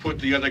first to put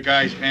the other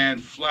guy's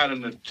hand flat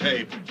on the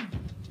table.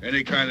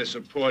 Any kind of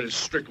support is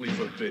strictly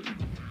forbidden.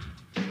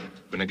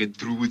 When I get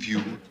through with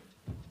you,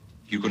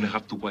 you're gonna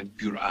have to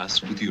wipe your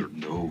ass with your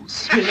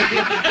nose.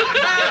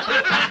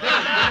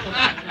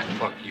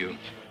 Fuck you.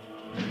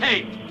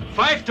 Hey,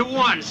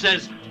 5-1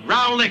 says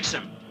Raul licks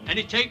him.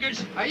 Any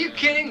takers? Are you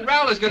kidding?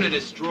 Raul is going to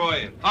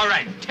destroy him. All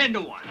right,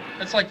 10-1.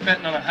 That's like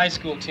betting on a high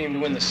school team to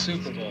win the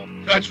Super Bowl.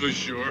 That's for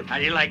sure. How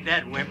do you like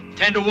that, Wimp?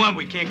 10-1,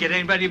 we can't get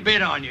anybody to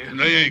bid on you. And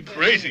they ain't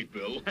crazy,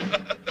 Bill.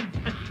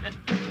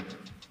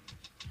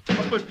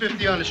 I'll put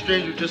 50 on a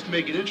stranger just to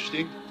make it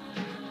interesting.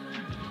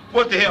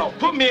 What the hell?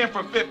 Put me in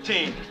for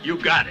 15. You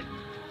got it.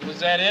 Was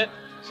that it?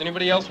 Is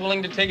anybody else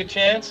willing to take a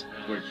chance?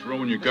 Like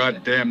throwing your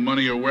goddamn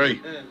money away.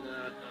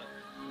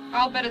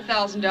 I'll bet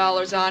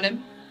 $1,000 on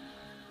him.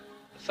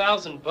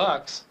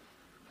 $1,000?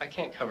 I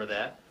can't cover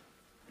that.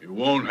 You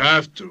won't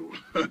have to.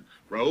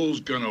 Raul's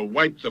gonna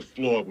wipe the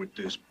floor with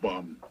this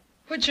bum.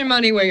 Put your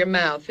money where your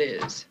mouth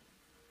is.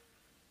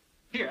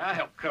 Here, I'll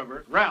help cover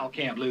it. Raul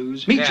can't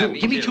lose. Me too.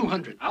 Give me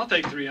 200. I'll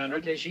take 300.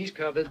 Okay, she's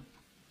covered.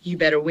 You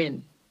better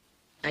win.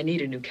 I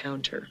need a new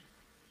counter.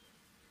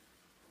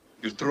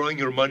 You're throwing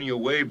your money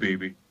away,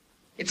 baby.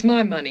 It's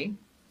my money,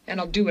 and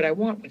I'll do what I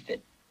want with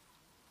it.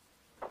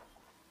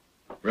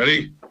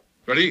 Ready?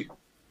 Ready?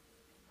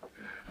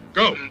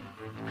 Go!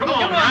 Come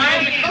on,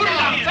 Ryan!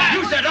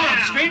 Use that arm,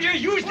 stranger!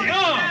 Use the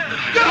arm!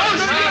 Go!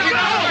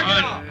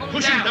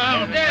 Push him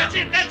down! That's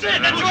it! That's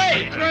it! That's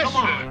right! Come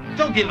on!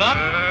 Don't give up!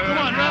 Come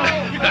on,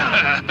 Raul!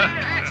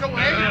 That's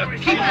away!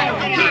 Keep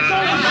going! Keep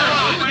going!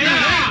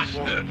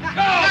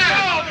 Go!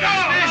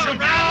 Finish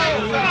him, Raul!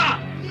 Come on!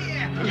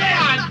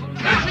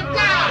 Push him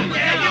down!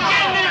 Yeah, you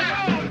get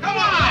him! Come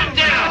on!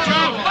 Down!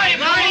 Joe! Fight,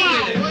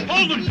 Raul!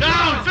 Hold him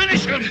down!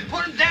 Finish him!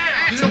 Put him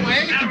down! That's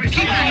away!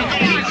 Keep going!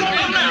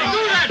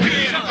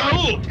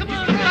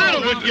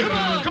 With you.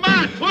 Come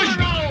on, push!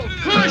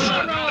 Push!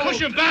 Push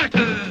him back!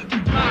 Come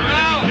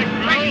on!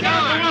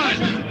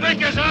 Break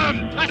his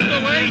arm! That's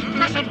the way!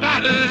 Press him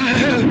back!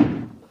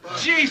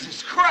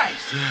 Jesus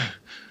Christ!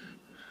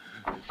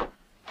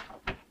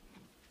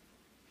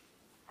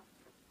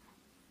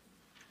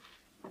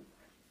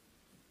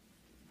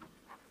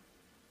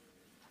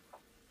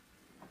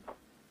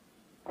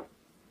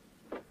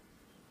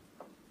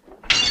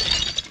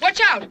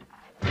 Watch out!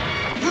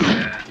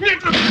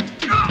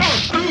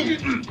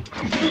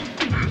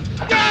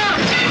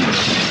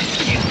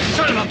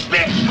 Son of a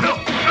bitch!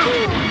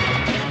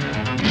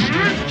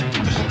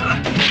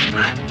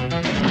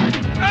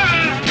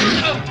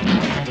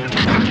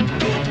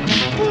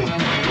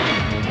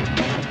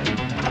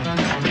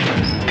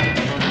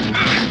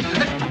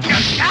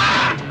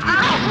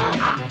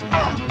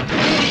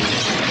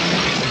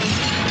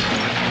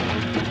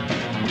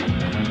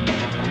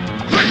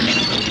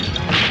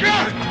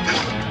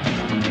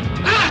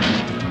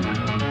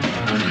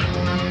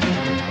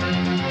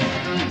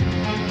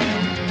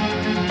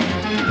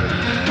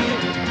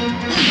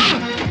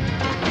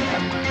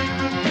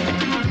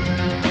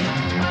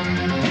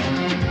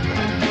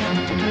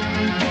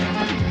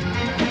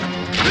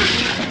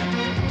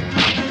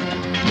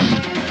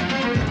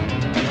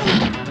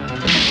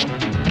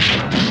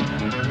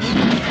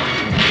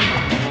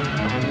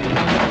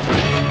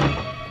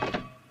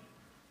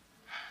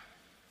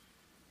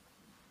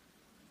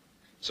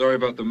 Sorry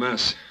about the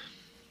mess.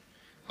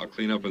 I'll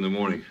clean up in the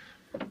morning.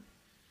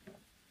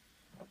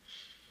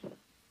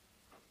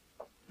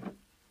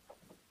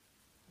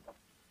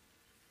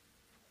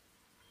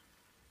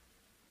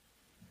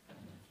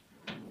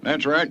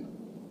 That's right.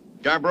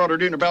 Guy brought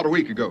it in about a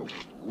week ago.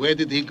 Where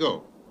did he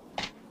go?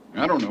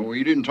 I don't know.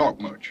 He didn't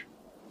talk much.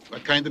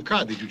 What kind of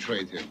car did you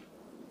trade him?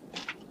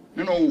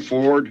 An old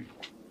Ford.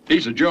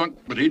 Piece of junk,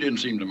 but he didn't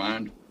seem to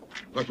mind.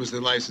 What was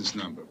the license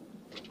number?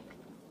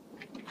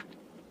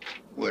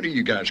 What are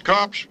you guys,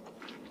 cops?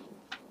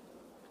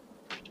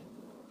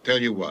 Tell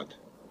you what.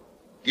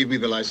 Give me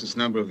the license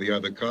number of the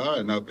other car,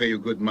 and I'll pay you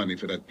good money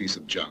for that piece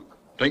of junk.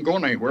 Ain't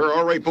going anywhere.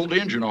 Already pulled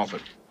the engine off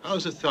it.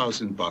 How's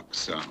 $1,000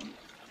 sound?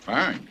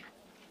 Fine.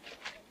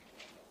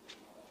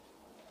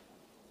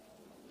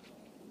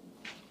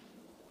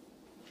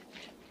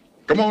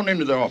 Come on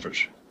into the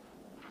office.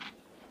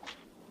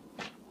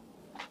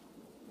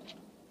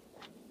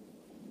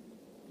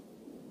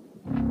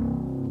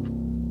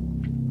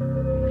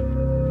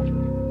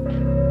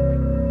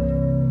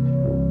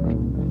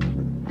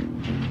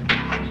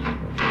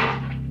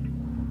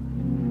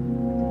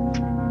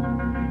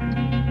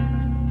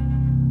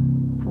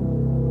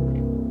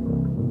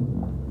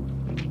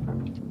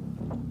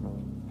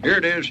 Here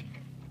it is.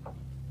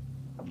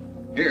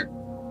 Here,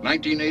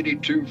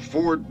 1982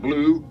 Ford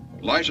Blue,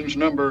 license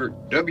number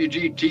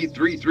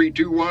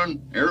WGT3321,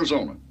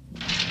 Arizona.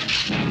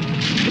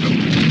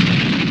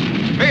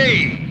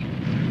 Hey!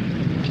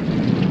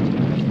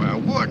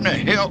 Well, what in the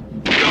hell?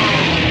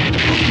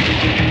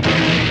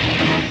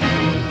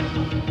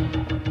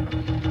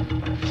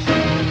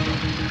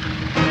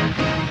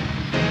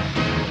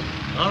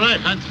 All right,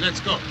 Hunt,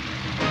 let's go.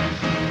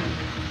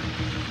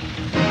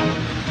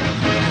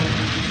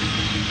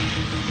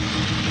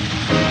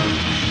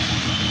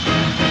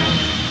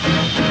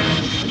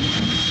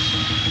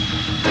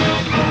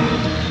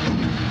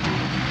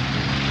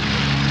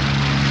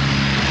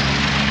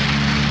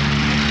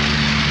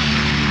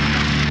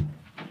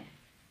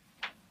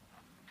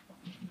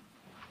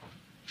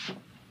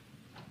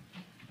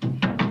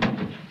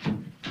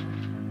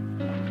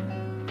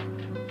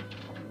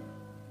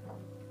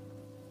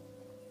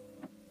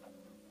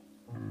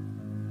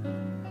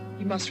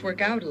 must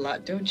work out a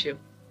lot, don't you?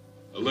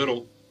 A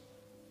little.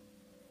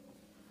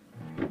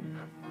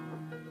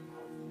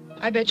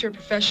 I bet you're a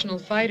professional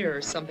fighter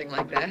or something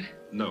like that.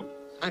 No.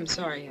 I'm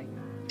sorry, I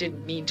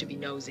didn't mean to be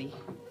nosy.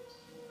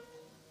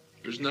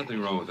 There's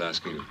nothing wrong with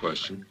asking a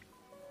question.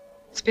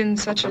 It's been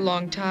such a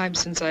long time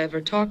since I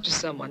ever talked to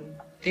someone.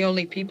 The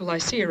only people I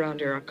see around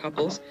here are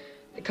couples.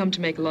 They come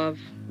to make love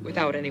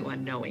without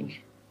anyone knowing.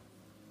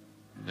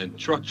 And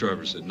truck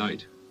drivers at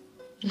night.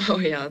 Oh,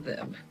 yeah,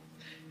 them.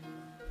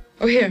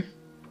 Oh, here.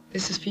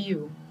 This is for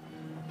you.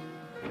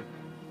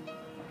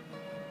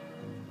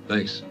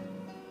 Thanks.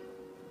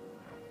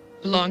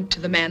 Belonged to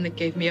the man that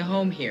gave me a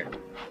home here.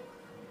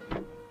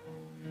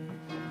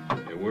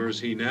 And where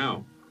is he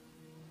now?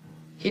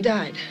 He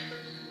died,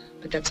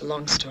 but that's a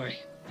long story.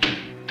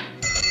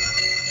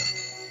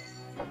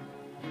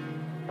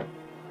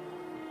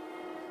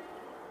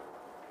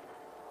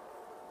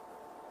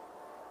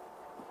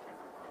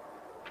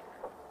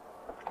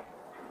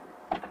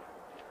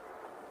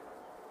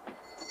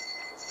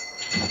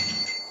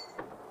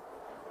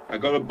 I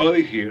got a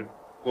buddy here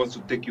who wants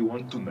to take you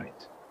on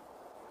tonight.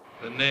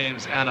 The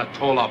name's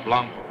Anatola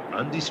Blanco.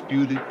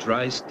 Undisputed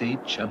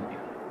tri-state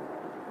champion.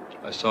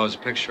 I saw his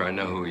picture. I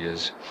know who he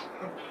is.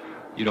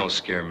 You don't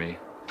scare me.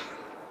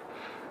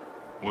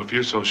 Well, if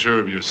you're so sure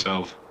of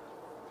yourself,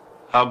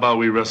 how about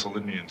we wrestle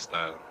Indian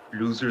style?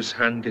 Loser's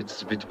hand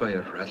gets bit by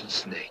a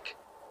rattlesnake.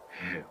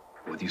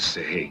 What do you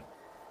say?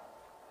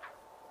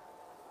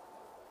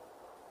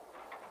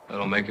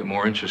 That'll make it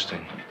more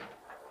interesting.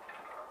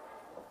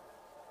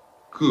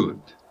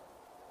 Good.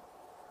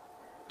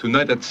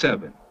 Tonight at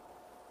 7.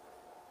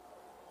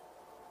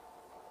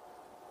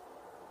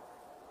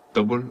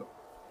 Double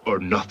or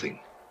nothing.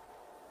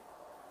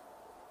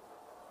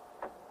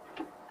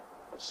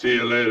 See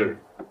you later.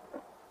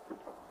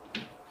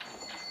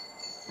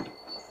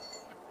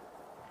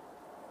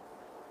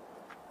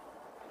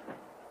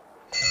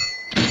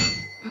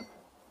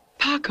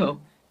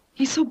 Paco,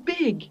 he's so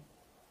big.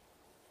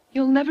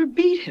 You'll never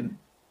beat him.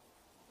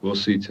 We'll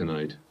see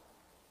tonight.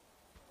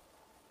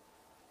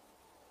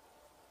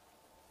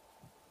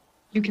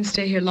 You can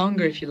stay here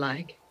longer if you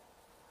like.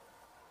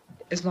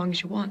 As long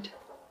as you want.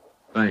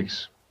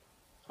 Thanks.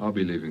 I'll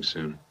be leaving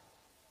soon.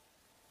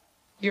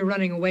 You're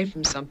running away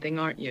from something,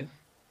 aren't you?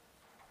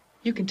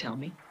 You can tell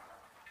me.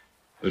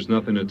 There's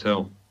nothing to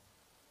tell.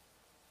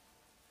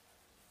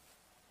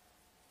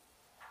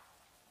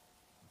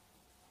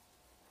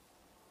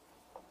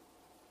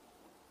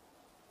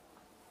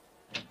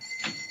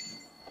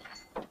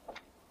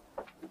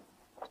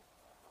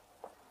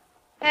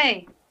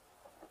 Hey,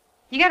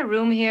 you got a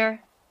room here?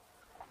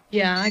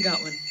 Yeah, I got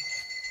one.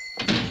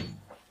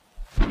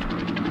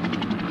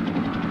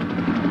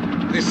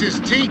 This is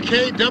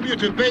TKW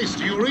to base.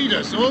 Do you read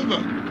us?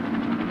 Over.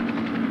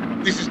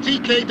 This is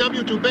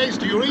TKW to base.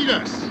 Do you read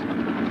us?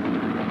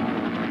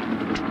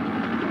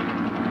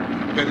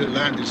 Better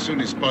land as soon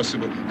as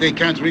possible. They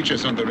can't reach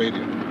us on the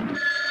radio.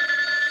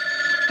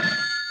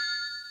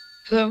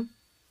 Hello?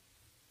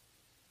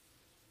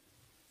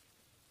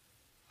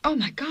 Oh,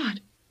 my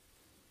God.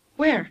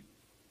 Where?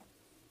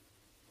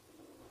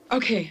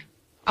 Okay,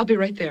 I'll be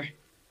right there.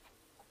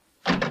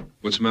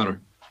 What's the matter?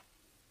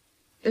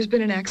 There's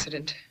been an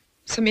accident.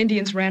 Some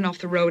Indians ran off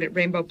the road at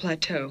Rainbow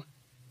Plateau.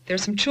 There are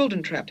some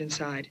children trapped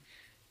inside.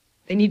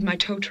 They need my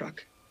tow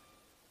truck.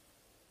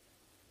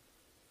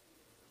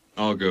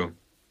 I'll go.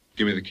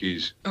 Give me the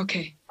keys.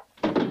 Okay.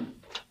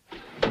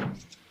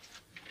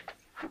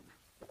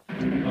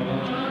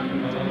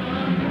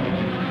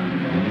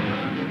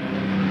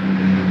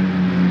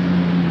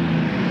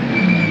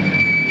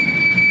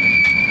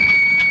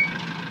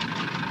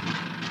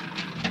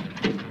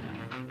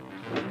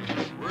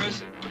 Where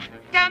is it?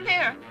 Down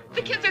there.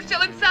 The kids are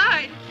still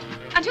inside.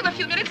 Until a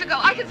few minutes ago,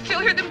 I could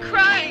still hear them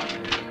crying.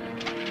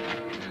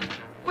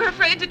 We're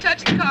afraid to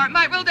touch the car. It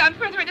might roll down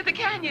further into the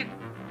canyon.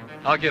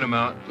 I'll get him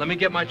out. Let me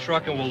get my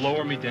truck and we'll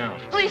lower me down.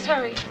 Please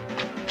hurry.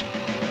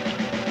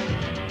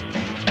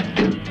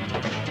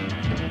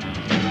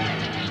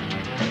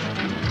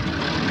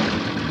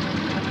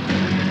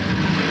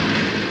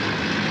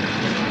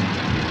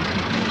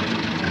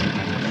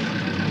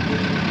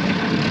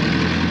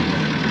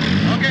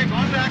 Okay,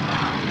 going back.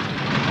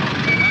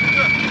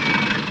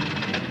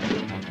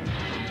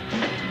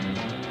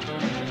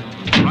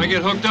 When I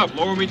get hooked up,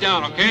 lower me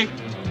down, okay?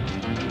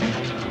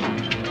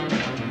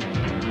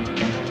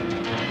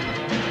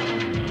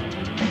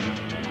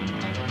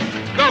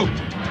 Go!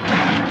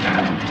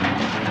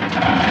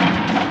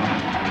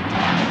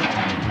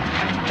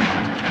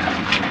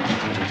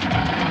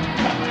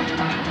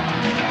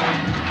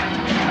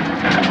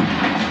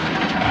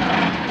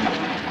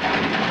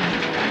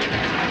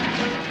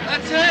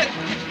 That's it.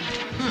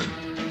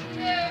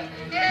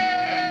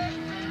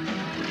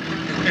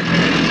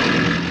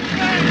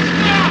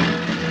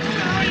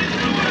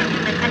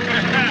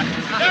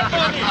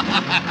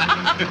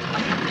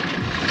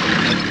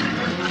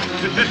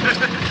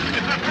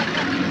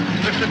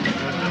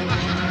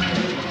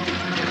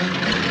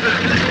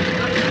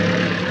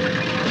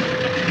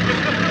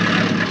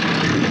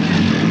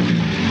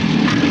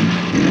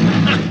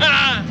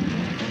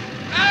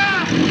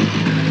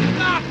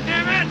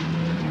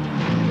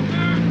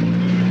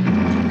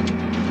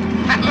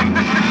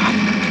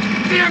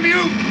 Damn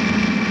you!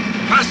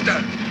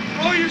 Faster!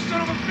 Oh, you son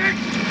of a bitch!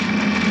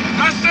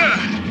 Faster!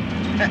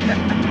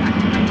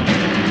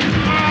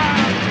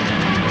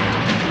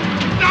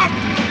 Stop!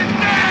 It's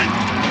dead!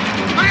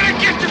 I'm gonna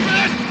get you for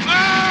this!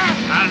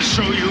 I'll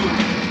show you.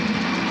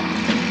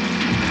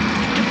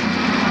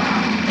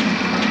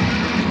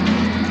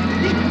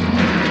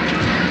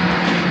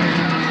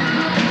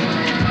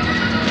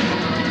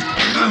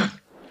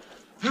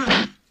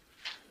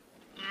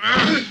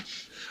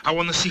 I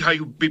want to see how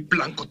you beat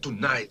Blanco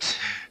tonight.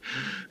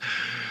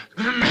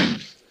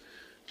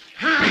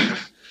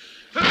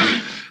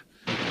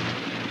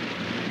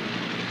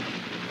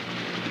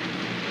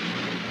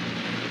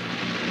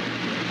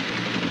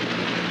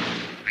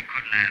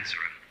 Answer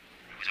him.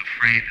 I was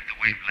afraid that the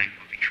wavelength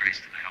would be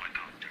traced to the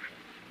helicopter.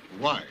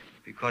 Why?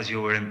 Because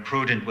you were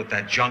imprudent with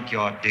that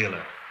junkyard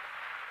dealer.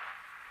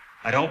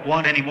 I don't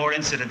want any more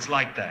incidents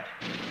like that.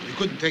 You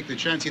couldn't take the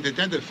chance he'd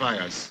identify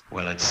us.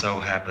 Well, it so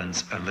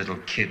happens a little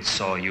kid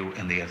saw you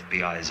and the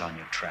FBI is on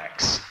your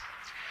tracks.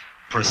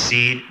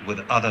 Proceed with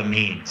other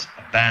means.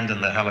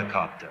 Abandon the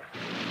helicopter.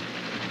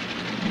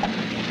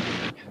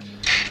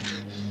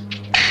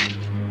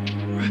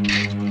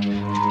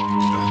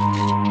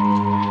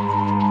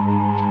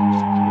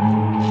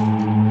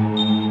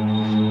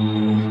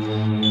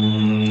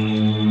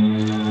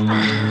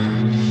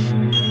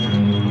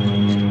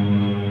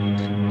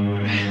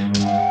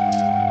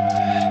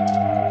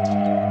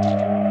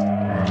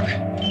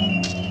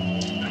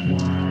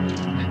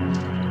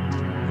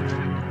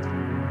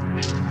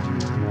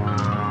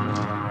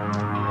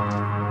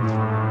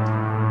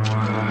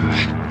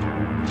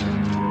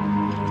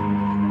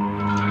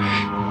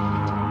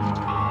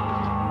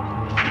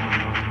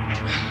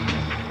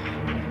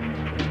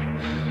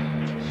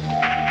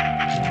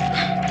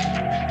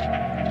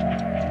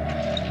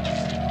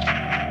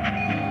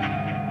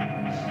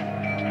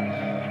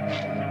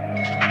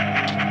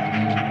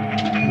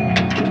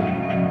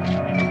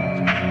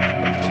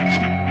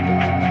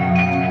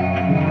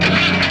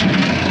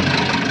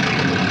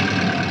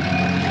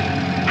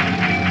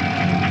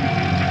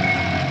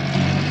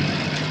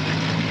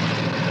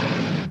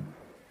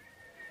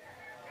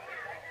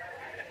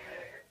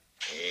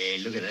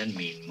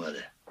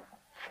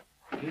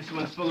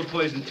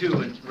 Poison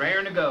too, and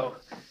raring to go.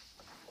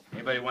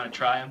 Anybody want to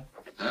try them?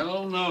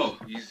 Hell no.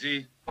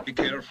 Easy. Be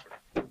careful.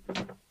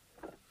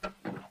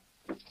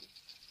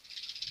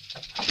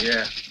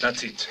 Yeah,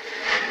 that's it.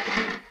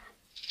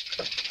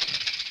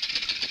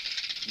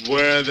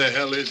 Where the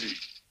hell is he?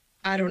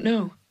 I don't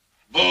know.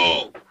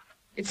 Bull!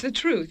 It's the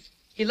truth.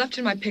 He left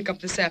in my pickup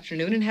this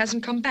afternoon and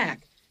hasn't come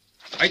back.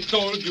 I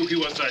told you he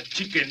was a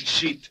chicken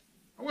shit.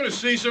 I want to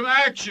see some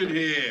action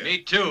here. Me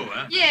too,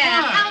 huh?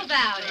 Yeah, how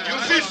about it? You'll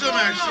see some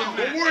action.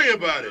 Don't worry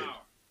about it.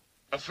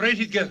 Afraid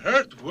he'd get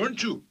hurt,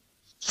 weren't you?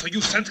 So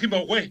you sent him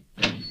away.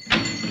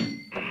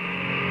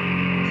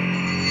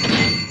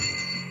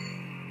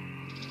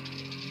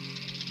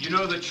 You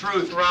know the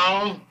truth,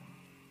 Raoul?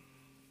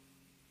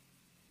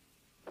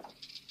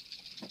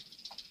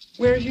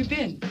 Where have you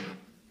been?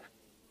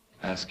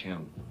 Ask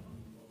him.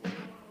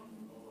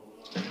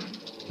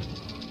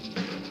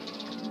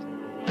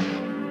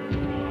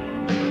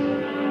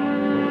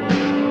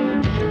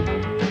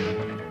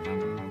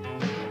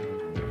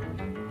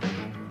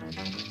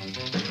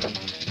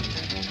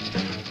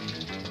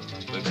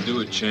 Do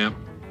it, champ.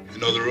 You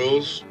know the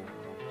rules?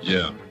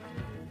 Yeah.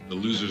 The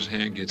loser's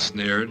hand gets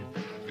snared,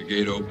 the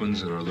gate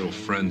opens, and our little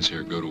friends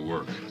here go to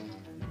work.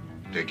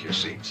 Take your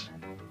seats.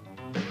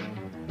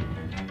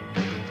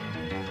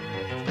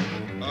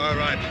 All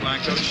right,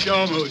 Blanco,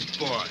 show him who's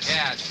boss.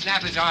 Yeah,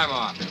 snap his arm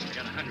off. I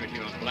got 100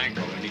 here on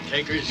Blanco. Any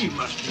takers? He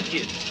must be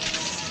kidding.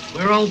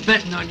 We're all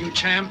betting on you,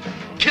 champ.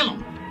 Kill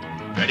him.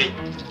 Ready?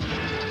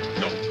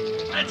 Go.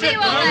 That's it.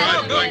 All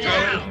right, Blanco.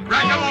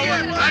 Rack him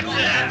over. That's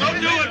it.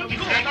 Don't do it.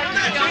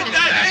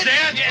 That's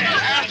it.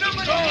 Yeah.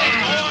 Go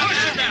on.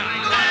 Push him down.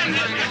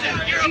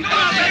 You're a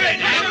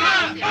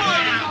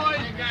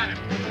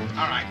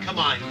All right, come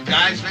on, you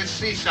guys. Let's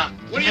see something.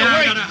 What are you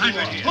waiting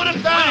for? Put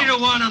him down. 20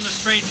 to 1 on the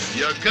stranger.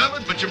 You're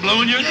covered, but you're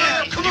blowing your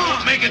nose. Come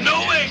on. Make it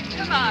no way.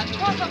 Come on,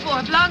 por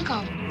favor,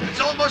 Blanco. It's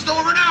almost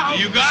over now.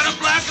 You got it,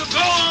 Blanco. Go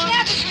on.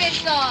 Snap his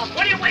wrist off.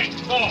 What are you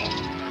waiting for?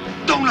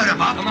 Don't let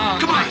him up. Come on.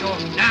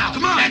 Now.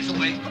 Come on. That's the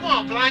way. Come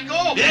on,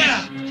 Blanco.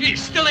 Yeah. He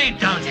still ain't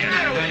down yet.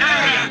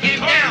 Now. Get him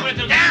down.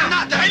 Down.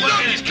 Not that Hey,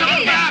 look. He's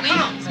coming back. Come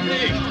on.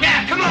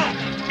 Yeah, come on.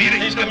 Mira,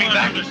 he's coming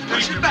back.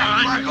 Push it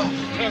back, Blanco.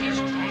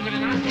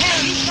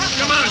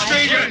 Come on,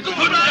 stranger. Put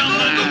him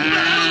down.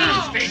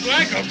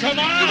 Blanco, come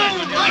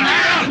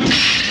on.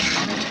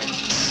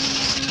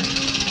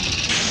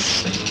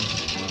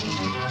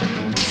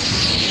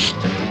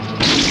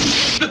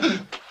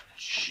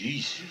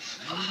 Jesus.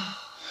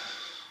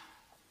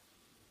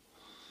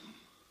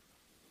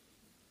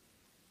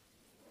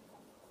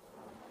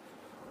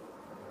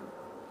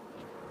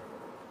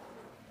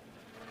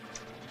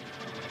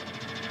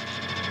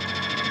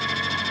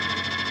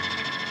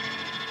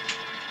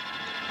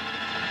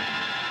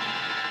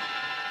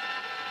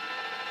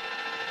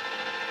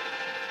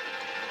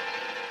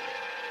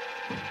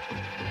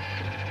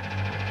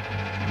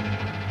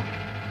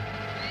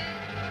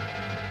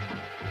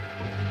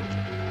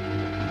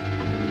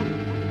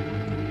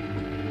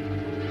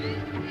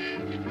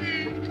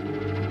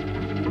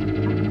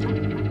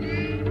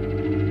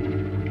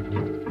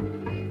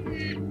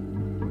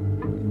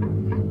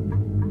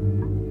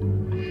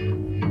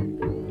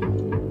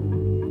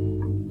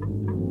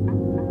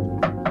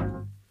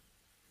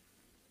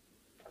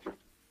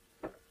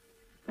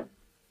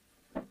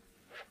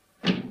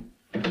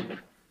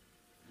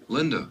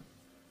 Linda.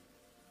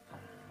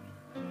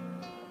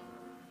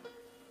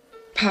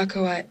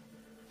 Paco,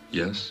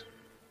 Yes?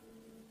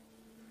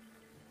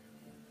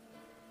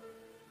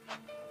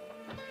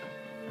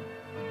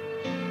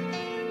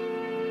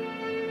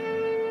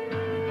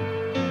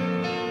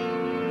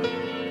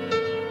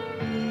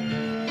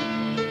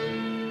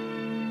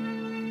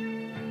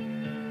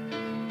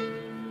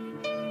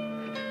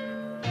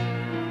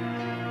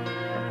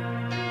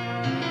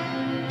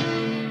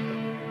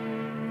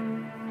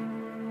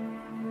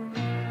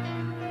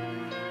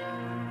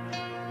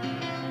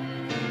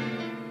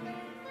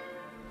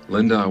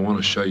 Linda, I want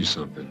to show you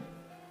something.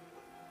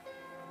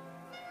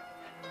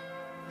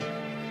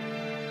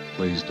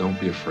 Please, don't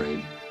be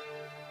afraid.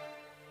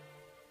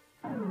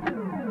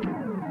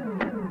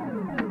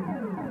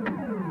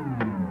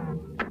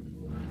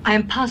 I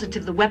am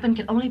positive the weapon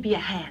can only be a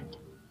hand.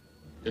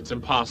 It's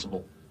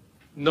impossible.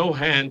 No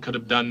hand could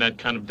have done that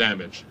kind of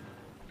damage.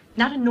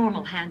 Not a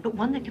normal hand, but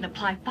one that can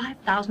apply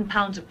 5,000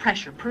 pounds of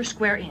pressure per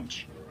square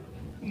inch.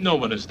 No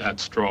one is that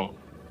strong.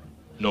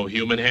 No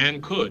human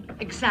hand could.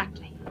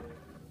 Exactly.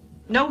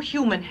 No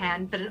human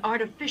hand, but an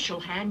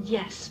artificial hand,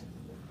 yes.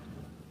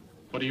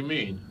 What do you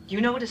mean? Do you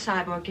know what a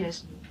cyborg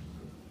is?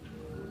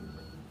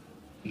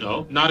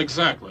 No, not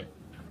exactly.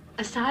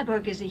 A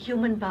cyborg is a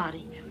human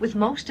body with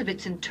most of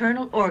its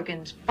internal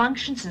organs,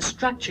 functions, and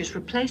structures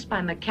replaced by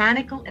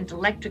mechanical and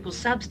electrical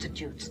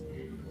substitutes.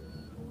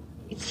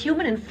 It's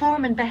human in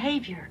form and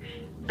behavior,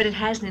 but it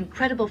has an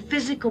incredible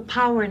physical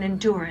power and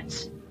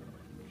endurance.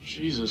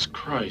 Jesus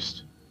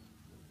Christ.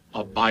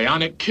 A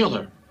bionic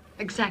killer.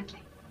 Exactly.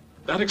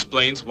 That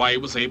explains why he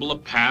was able to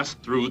pass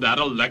through that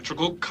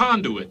electrical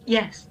conduit.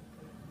 Yes.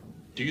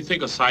 Do you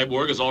think a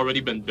cyborg has already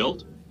been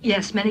built?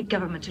 Yes, many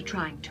governments are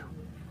trying to.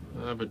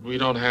 But we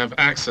don't have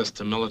access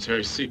to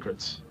military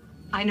secrets.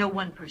 I know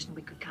one person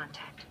we could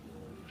contact.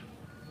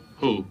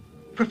 Who?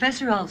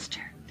 Professor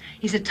Ulster.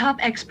 He's a top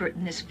expert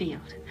in this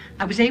field.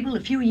 I was able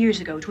a few years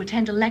ago to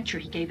attend a lecture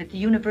he gave at the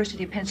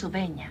University of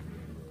Pennsylvania.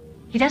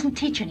 He doesn't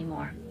teach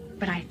anymore,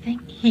 but I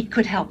think he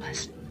could help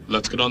us.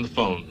 Let's get on the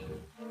phone.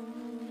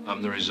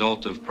 I'm the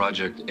result of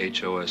Project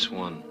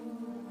HOS-1.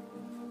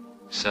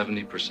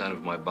 70%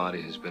 of my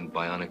body has been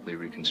bionically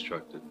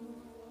reconstructed.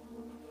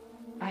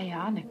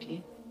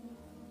 Bionically?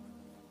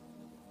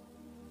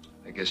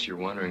 I guess you're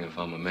wondering if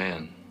I'm a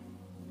man.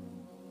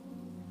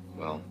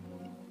 Well,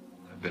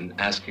 I've been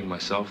asking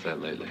myself that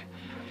lately.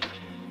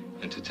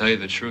 And to tell you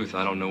the truth,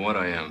 I don't know what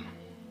I am.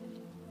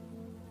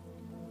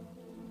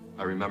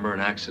 I remember an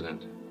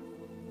accident,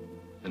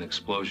 an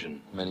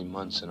explosion, many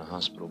months in a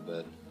hospital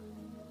bed.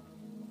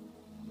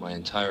 My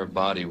entire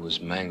body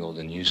was mangled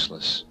and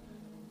useless,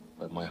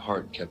 but my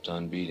heart kept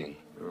on beating.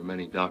 There were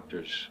many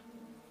doctors,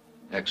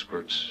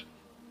 experts,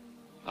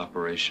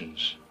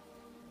 operations.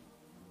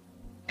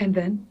 And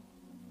then?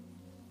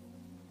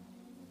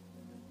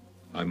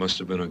 I must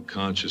have been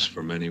unconscious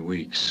for many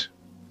weeks.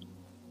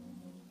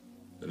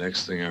 The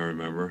next thing I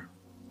remember,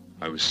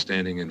 I was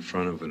standing in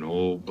front of an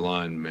old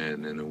blind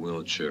man in a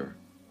wheelchair.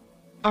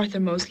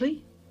 Arthur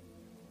Mosley?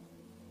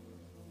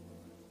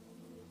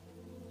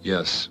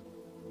 Yes,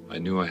 I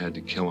knew I had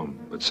to kill him,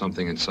 but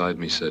something inside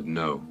me said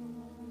no.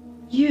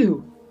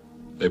 You?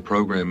 They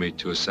programmed me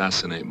to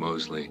assassinate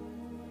Mosley,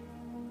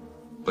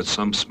 but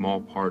some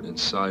small part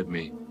inside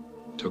me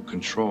took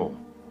control.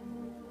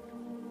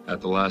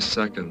 At the last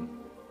second,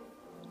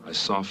 I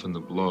softened the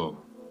blow,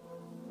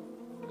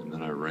 and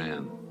then I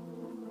ran.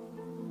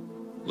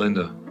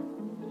 Linda,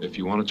 if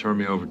you want to turn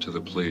me over to the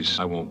police,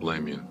 I won't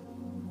blame you.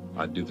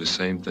 I'd do the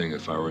same thing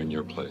if I were in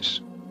your place.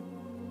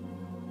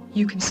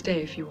 You can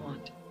stay if you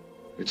want.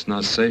 It's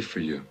not safe for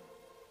you.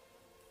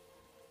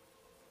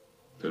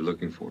 They're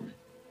looking for me.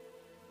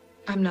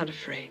 I'm not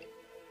afraid.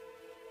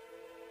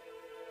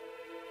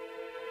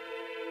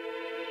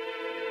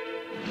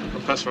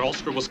 Professor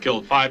Ulster was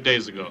killed 5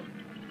 days ago.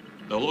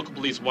 The local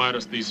police wired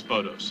us these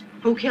photos.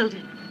 Who killed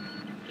him?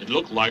 It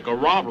looked like a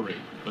robbery,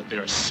 but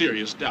there are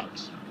serious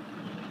doubts.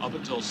 Up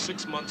until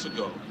 6 months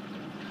ago,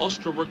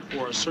 Ulster worked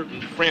for a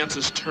certain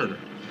Francis Turner,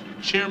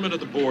 chairman of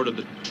the board of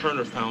the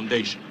Turner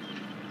Foundation,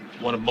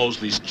 one of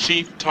Mosley's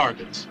chief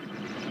targets.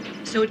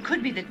 So it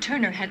could be that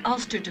Turner had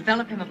Ulster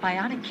develop him a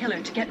bionic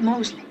killer to get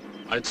Mosley.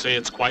 I'd say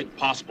it's quite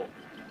possible.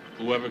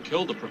 Whoever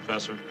killed the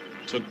professor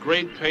took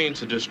great pains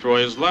to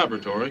destroy his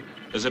laboratory,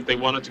 as if they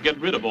wanted to get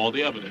rid of all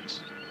the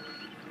evidence.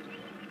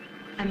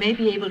 I may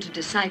be able to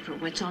decipher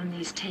what's on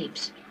these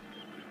tapes.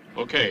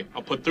 Okay,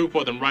 I'll put through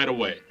for them right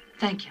away.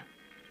 Thank you.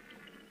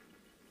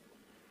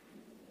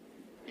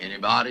 Any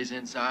bodies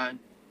inside?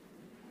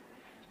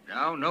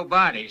 No, no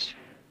bodies.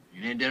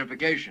 Any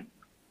identification?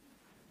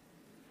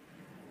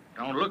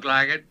 Don't look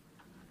like it.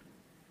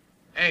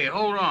 Hey,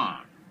 hold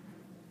on.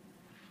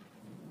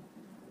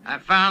 I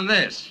found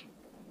this.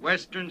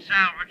 Western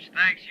Salvage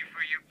thanks you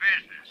for your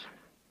business.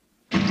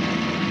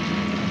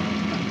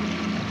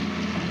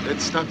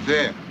 Let's stop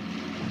there.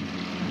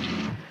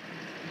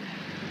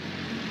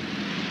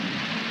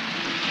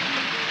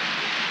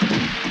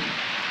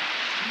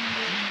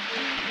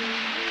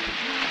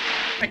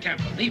 I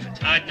can't believe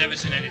it. I'd never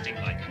seen anything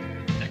like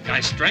it. That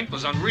guy's strength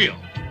was unreal.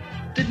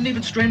 Didn't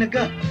even strain a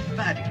gut.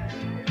 Fabulous.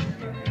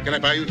 Can I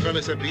buy you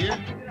fellas a beer?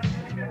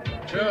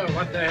 Sure,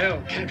 what the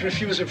hell? Can't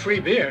refuse a free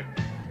beer.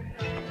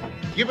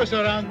 Give us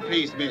a round,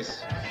 please,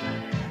 miss.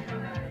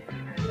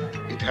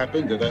 It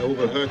happened that I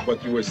overheard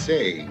what you were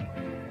saying.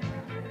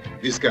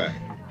 This guy,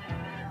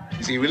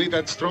 is he really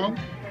that strong?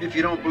 If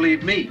you don't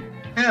believe me,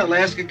 hell,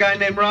 ask a guy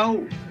named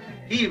Raul.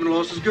 He even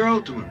lost his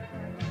girl to him.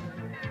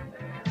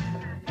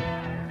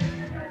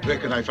 Where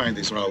can I find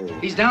this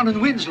Raul? He's down in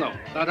Winslow,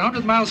 about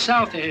 100 miles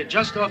south of here,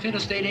 just off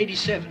Interstate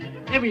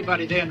 87.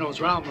 Everybody there knows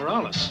Raul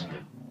Morales.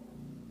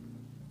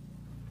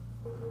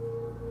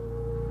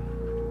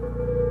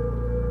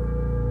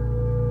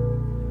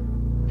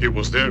 He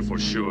was there for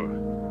sure.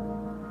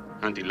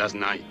 Until last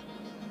night.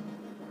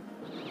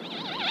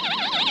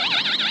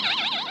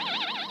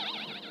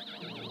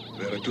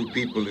 There are two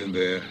people in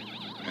there,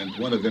 and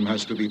one of them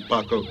has to be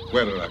Paco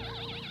Cuerrac.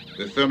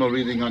 The thermal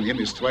reading on him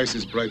is twice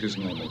as bright as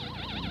normal.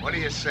 What do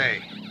you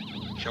say?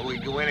 Shall we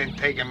go in and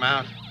take him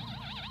out?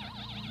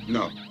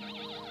 No.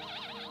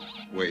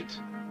 Wait.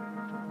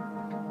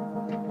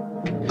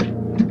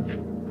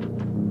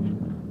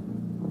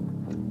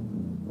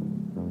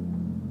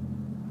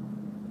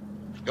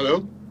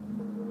 Hello?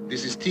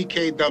 This is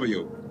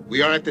TKW.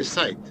 We are at the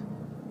site.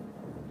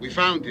 We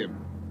found him.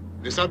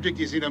 The subject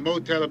is in a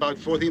motel about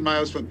 40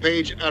 miles from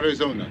Page,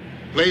 Arizona.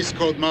 Place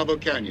called Marble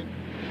Canyon.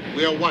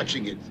 We are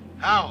watching it.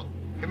 Howell,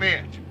 come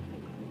here.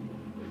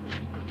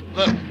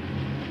 Look.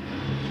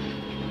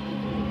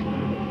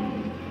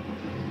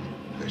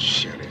 The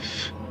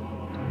sheriff.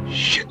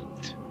 Shit.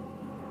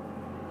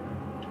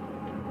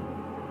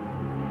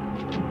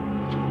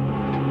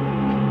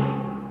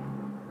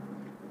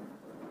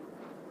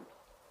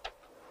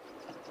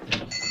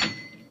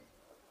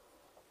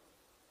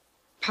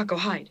 Paco,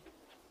 hide.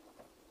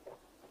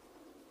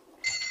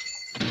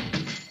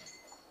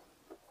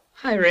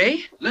 Hi,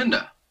 Ray.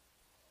 Linda.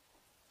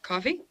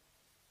 Coffee?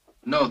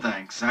 No,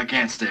 thanks. I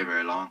can't stay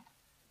very long.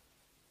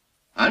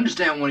 I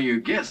understand one of your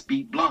guests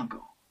beat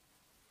Blanco.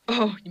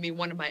 Oh, you mean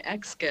one of my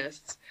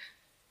ex-guests.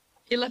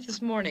 He left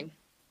this morning.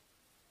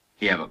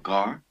 He have a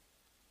car?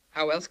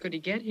 How else could he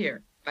get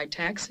here? By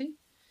taxi?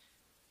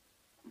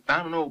 We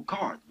found an old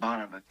car at the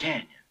bottom of a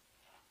canyon.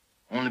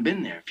 Only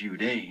been there a few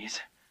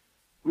days.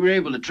 We were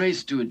able to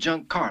trace it to a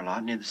junk car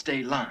lot near the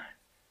state line.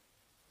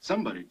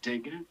 Somebody'd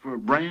taken it for a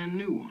brand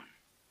new one.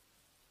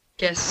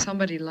 Guess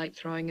somebody liked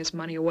throwing his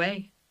money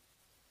away.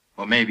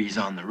 Or maybe he's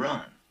on the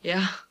run.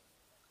 Yeah.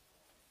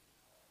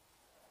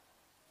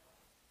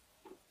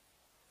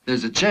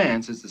 There's a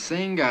chance it's the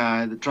same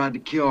guy that tried to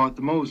kill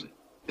Arthur Mosley.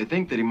 They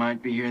think that he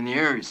might be here in the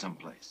area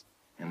someplace.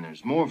 And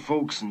there's more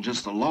folks than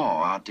just the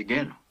law out to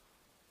get him.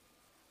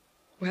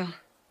 Well,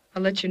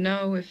 I'll let you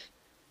know if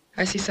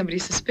I see somebody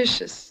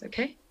suspicious,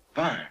 okay?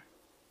 Fine.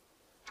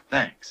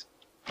 Thanks.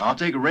 I'll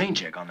take a rain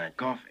check on that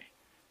coffee.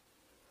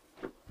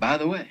 By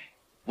the way,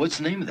 what's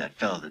the name of that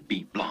fella that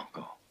beat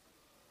Blanco?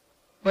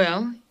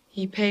 Well,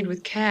 he paid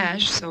with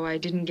cash, so I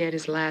didn't get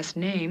his last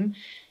name.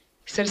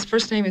 He said his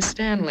first name is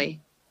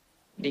Stanley.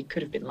 But he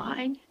could have been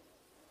lying.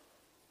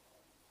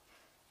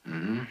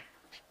 Mm-hmm.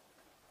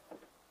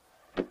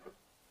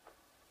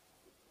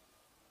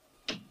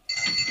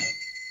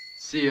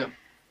 See ya.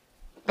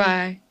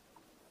 Bye.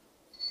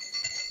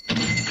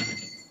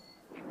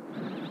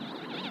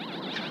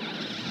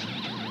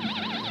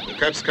 The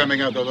cap's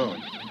coming out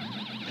alone.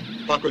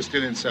 Paco's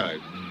still inside.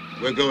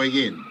 We're going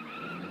in.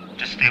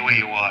 Just stay where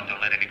you are. Don't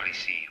let anybody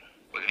see you.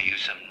 We're going to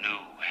use some new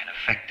and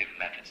effective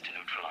methods to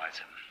neutralize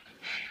him.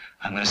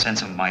 I'm going to send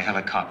some of my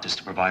helicopters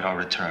to provide our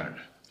return.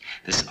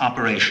 This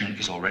operation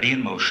is already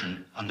in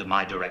motion under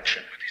my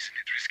direction. But isn't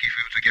it risky for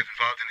you to get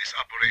involved in this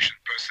operation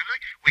personally?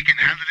 We can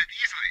handle it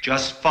easily.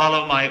 Just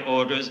follow my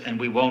orders and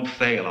we won't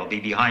fail. I'll be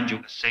behind you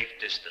a safe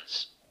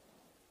distance.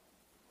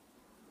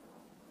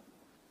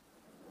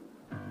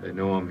 They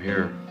know I'm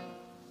here.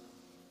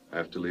 I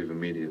have to leave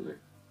immediately.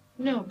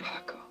 No,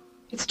 Paco.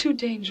 It's too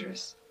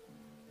dangerous.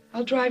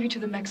 I'll drive you to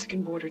the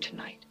Mexican border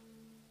tonight.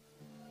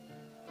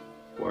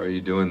 Why are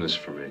you doing this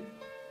for me?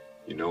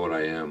 You know what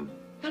I am.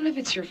 None of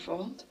it's your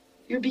fault.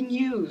 You're being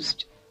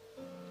used.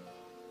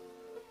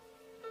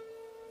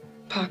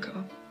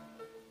 Paco,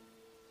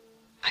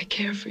 I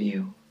care for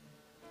you.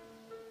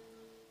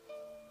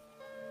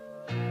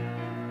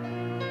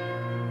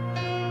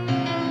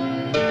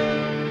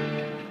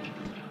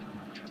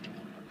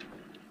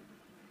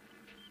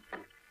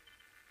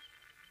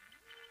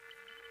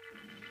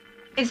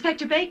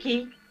 Inspector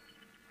Bakey,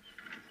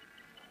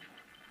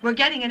 we're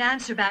getting an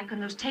answer back on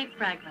those tape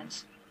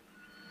fragments.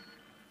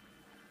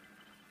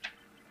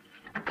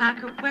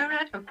 Paco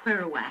Cuerrac or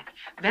Cuerrac,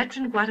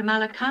 veteran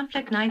Guatemala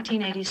conflict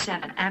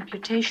 1987,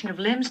 amputation of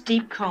limbs,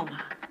 deep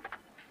coma.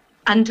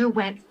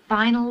 Underwent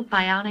final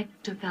bionic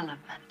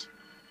development.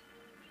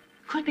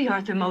 Could be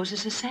Arthur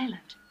Moses'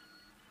 assailant.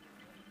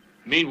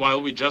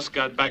 Meanwhile, we just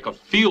got back a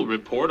field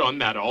report on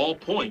that all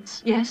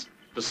points. Yes?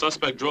 The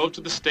suspect drove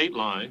to the state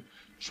line,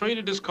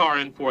 traded his car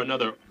in for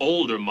another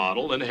older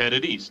model, and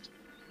headed east.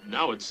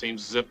 Now it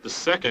seems as if the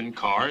second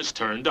car is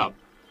turned up.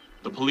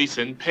 The police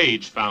in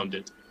Page found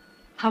it.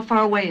 How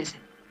far away is it?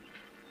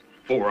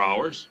 4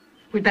 hours.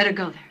 We'd better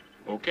go there.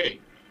 Okay.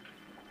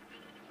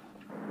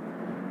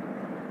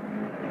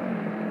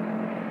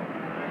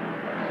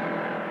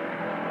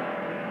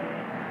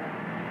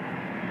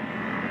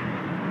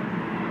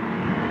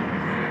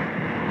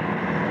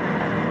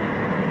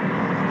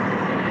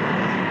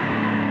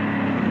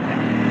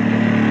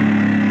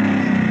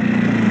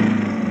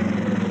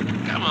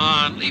 Come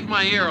on, leave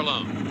my ear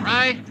alone,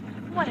 right?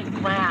 What a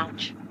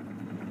grouch.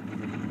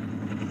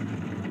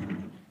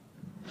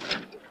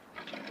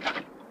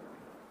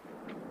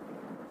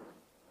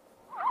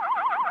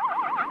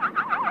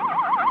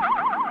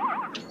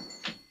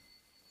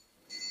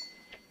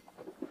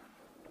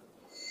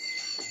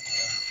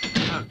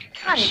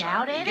 Cut it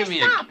out, Eddie. Give me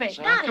Stop a... it.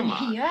 Not in come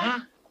on. here. Huh?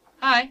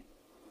 Hi.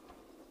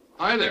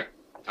 Hi there.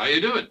 How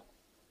you doing?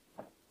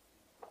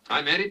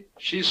 I'm Eddie.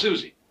 She's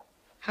Susie.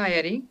 Hi,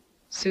 Eddie.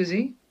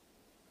 Susie.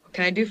 What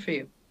can I do for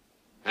you?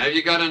 Have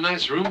you got a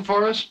nice room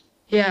for us?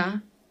 Yeah.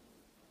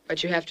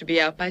 But you have to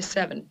be out by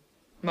 7.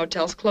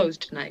 Motel's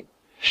closed tonight.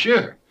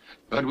 Sure.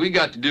 But we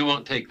got to do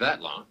won't take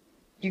that long.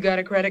 You got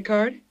a credit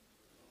card?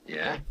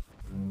 Yeah.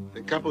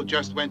 The couple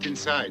just went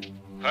inside.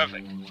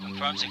 Perfect.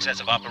 Confirm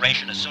success of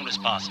operation as soon as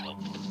possible.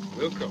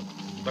 Wilco.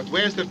 But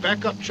where's the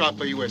backup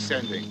chopper you were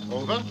sending?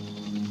 Over?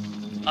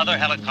 Other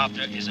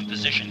helicopter is in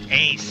position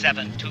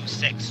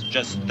A726,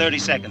 just 30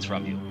 seconds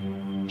from you.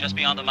 Just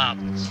beyond the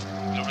mountains.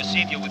 You'll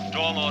receive your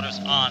withdrawal orders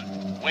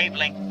on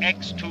wavelength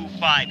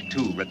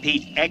X252.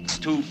 Repeat,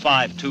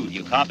 X252.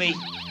 You copy?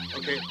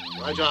 Okay,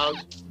 Roger out.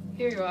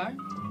 Here you are.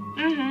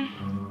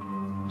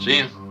 Mm-hmm. See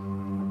you.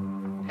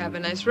 Have a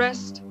nice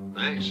rest.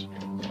 Thanks.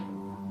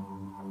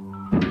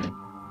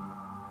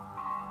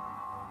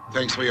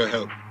 Thanks for your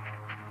help.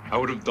 I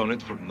would have done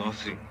it for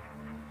nothing.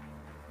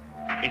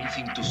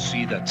 Anything to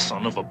see that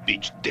son of a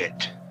bitch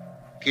dead.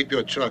 Keep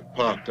your truck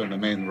parked on the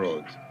main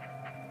road.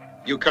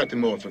 You cut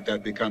him off if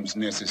that becomes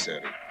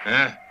necessary.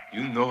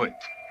 You know it.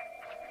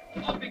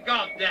 I'll be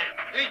goddamn.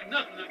 Ain't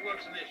nothing that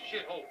works in this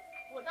shithole.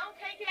 Well, don't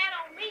take it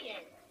out on me,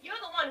 Eddie. You're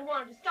the one who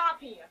wanted to stop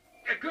here.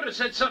 I could have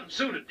said something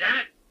sooner, damn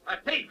it. I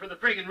paid for the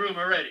friggin' room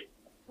already.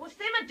 Well,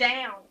 simmer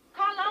down.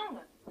 Call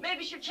Lona.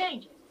 Maybe she'll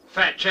change it.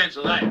 Fat chance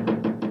of that.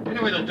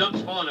 Anyway, the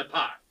dump's falling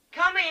apart.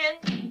 Come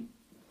in.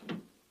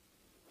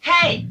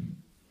 Hey,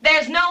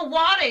 there's no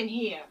water in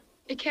here.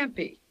 It can't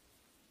be.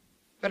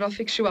 But I'll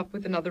fix you up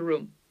with another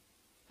room.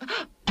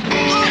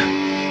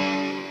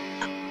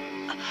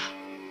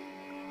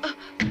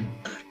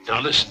 Now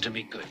listen to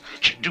me good,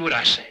 bitch. Do what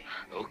I say.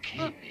 Okay,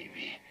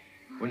 baby.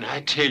 When I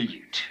tell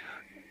you to,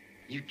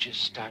 you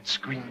just start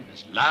screaming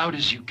as loud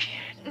as you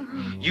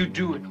can. You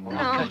do it or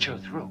I'll cut your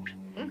throat.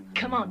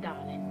 Come on,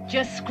 darling.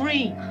 Just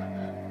scream.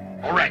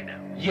 All right now,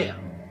 yell.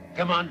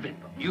 Come on,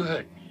 Bimbo. You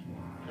heard me.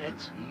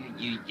 Let's hear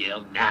you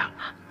yell now.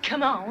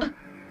 Come on.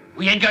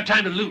 We ain't got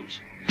time to lose.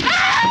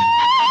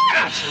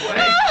 That's the way.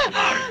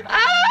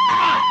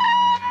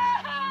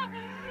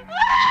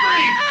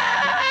 Scream!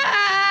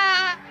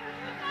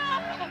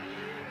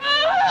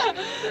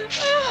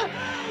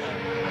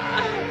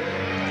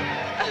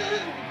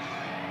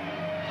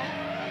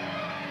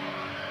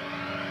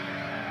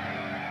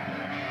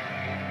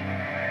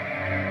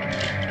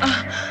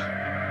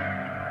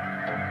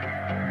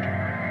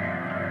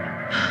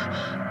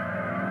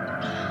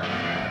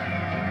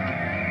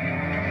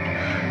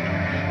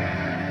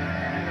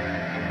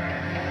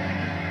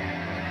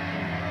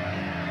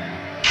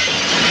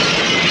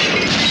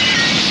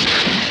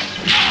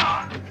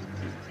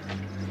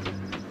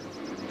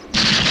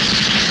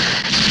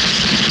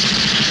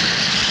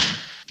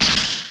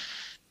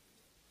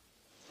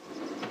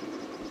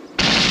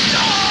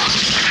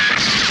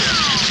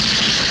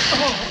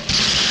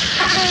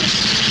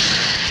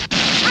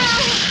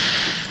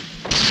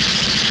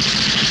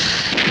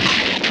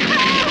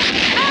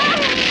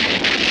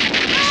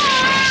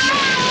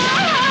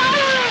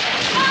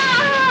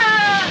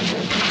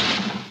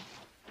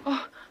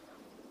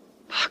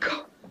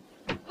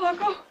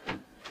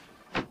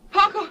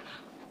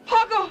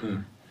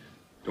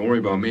 Don't worry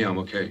about me, I'm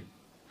okay.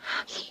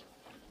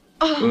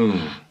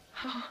 Come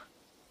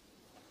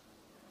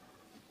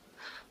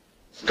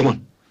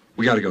on,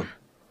 we gotta go.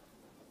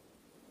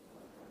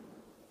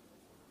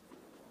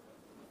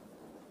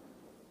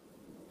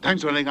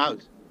 Time's running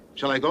out.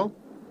 Shall I go?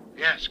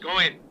 Yes, go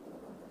in.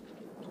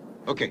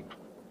 Okay.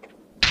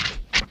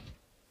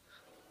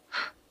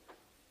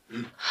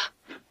 There.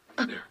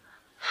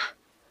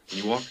 Can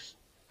you walk?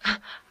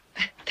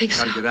 Think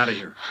so. Gotta get out of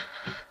here.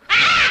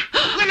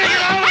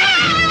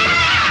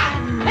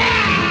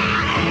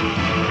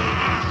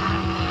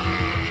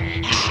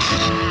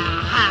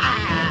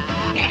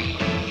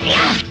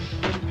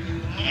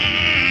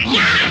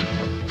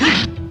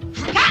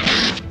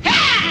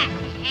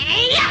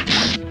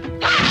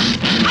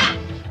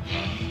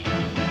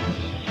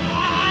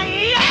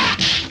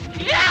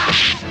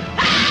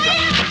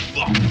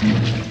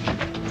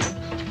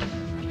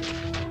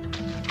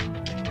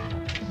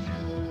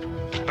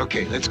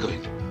 Okay, let's go in.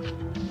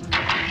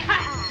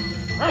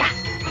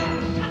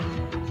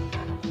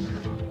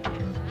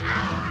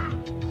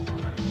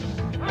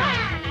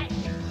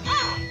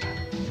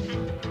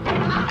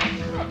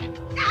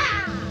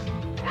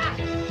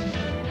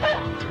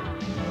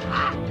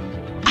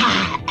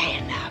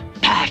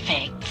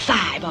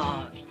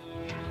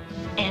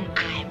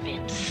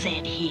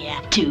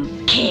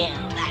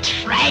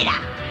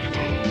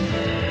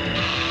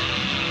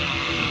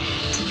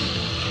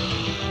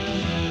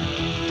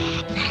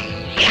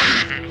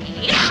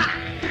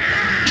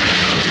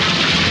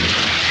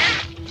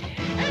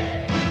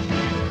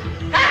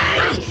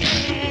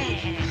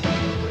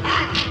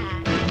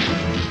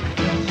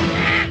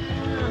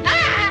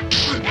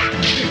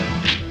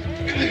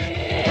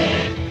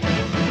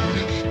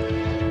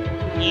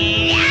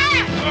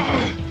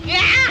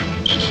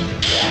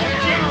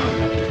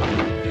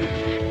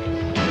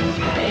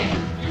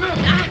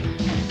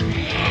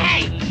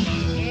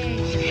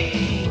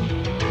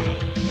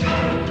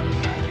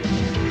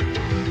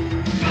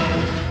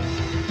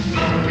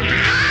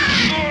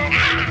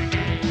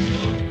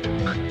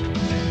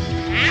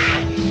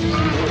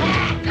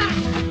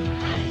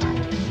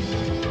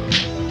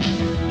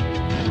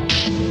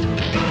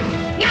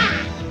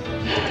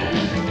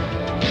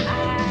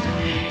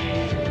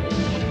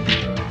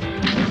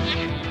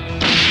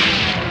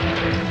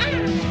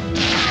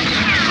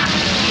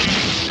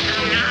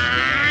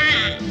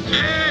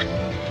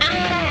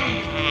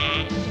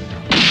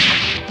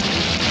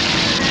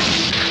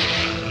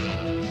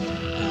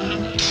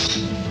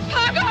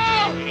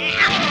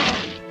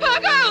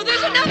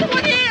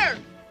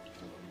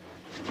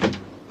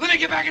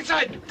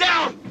 inside!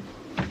 Down!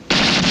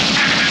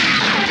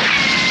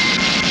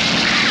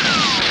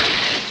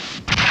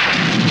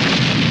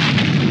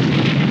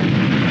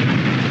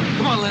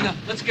 Come on, Linda.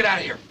 Let's get out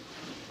of here.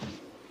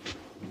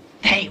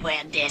 They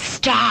went to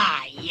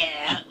star,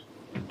 yeah.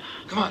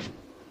 Come on.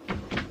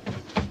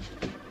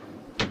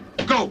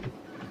 Go!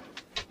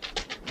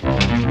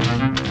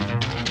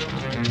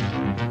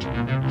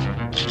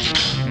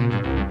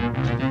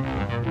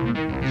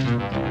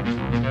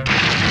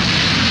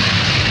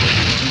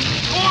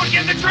 Go on,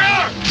 get in the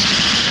trailer!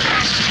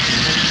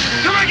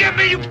 Come on, get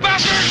me, you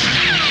bastard!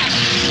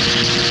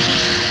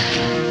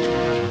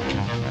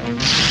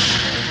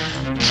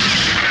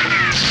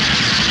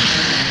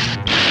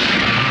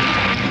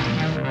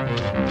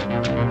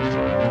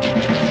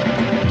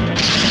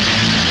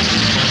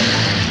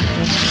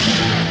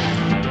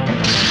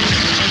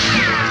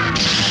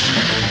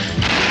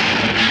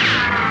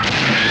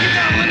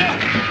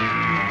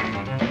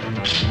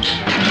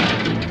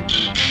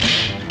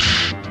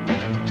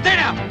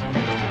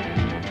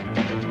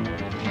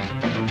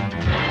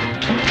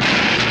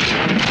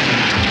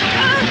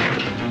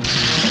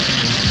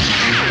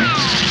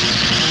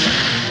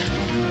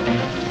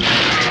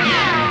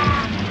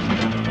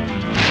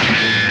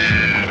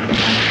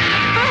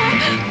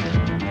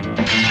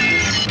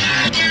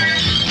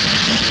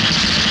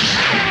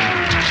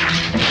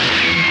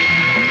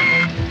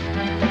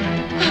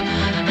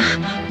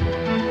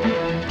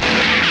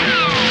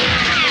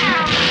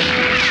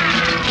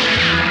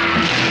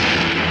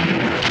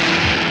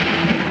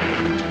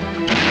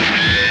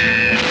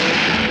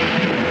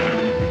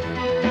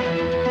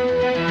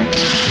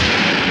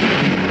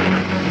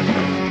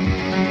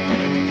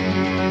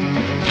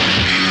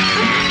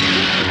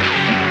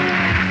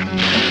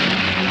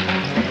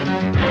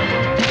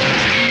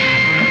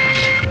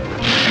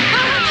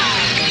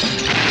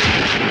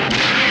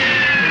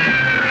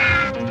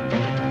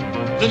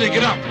 Linda,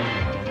 get up!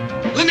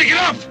 Linda, get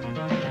up!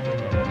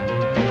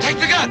 Take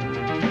the gun!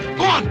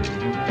 Go on!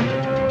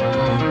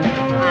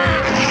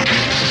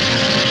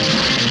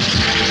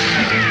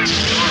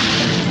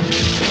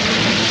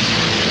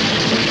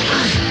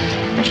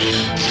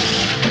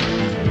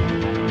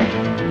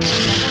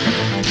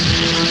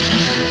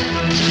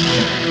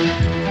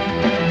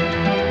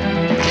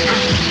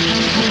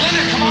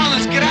 Linda, come on,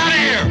 let's get out of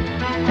here!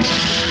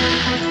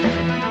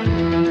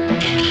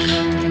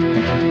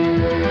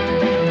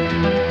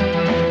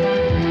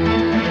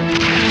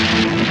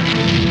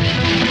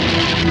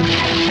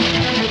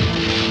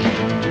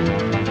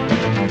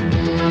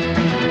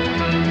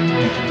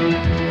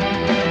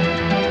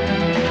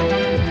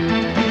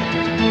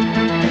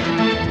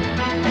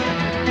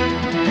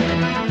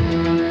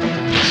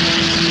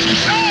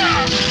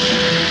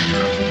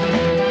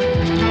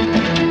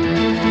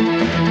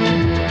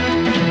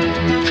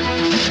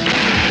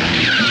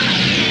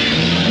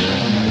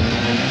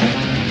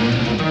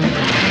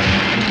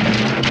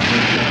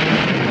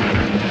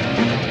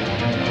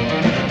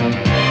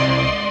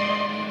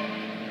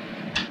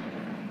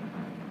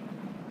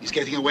 He's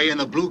getting away in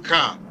a blue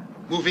car.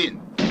 Move in.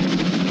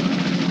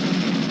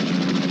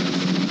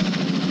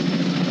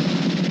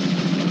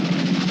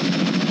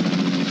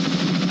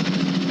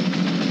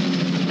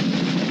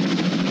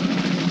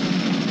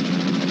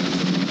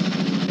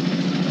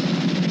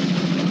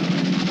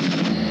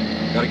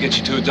 Gotta get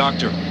you to a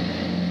doctor.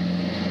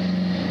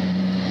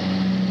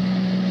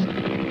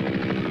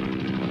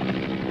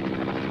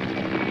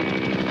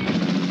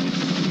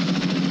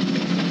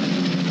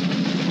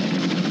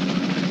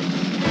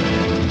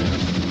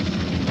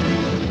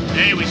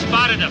 Hey, we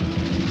spotted them.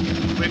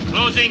 We're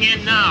closing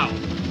in now.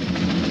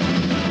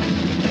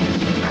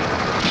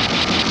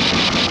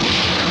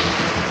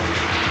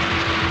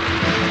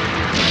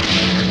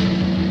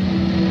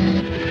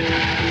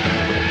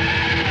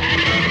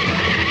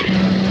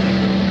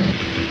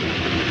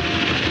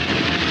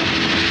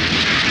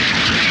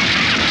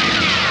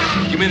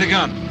 Give me the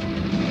gun.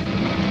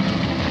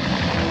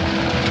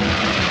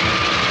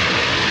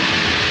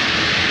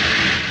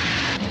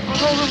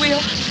 Hold the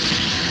wheel.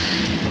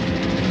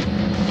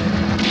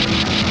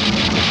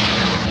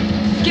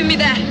 Give me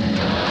that.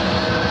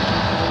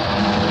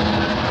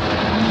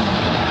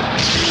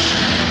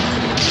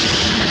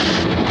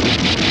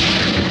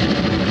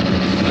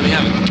 Let me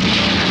have it.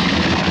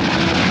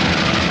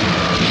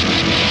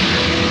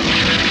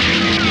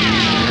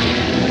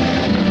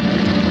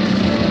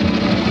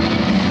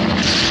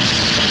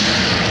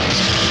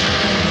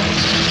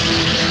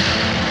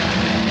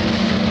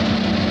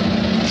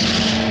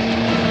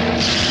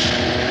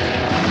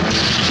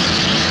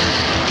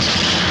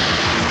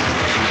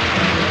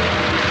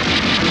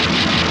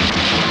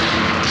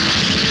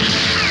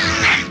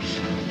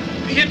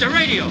 We hit the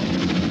radio.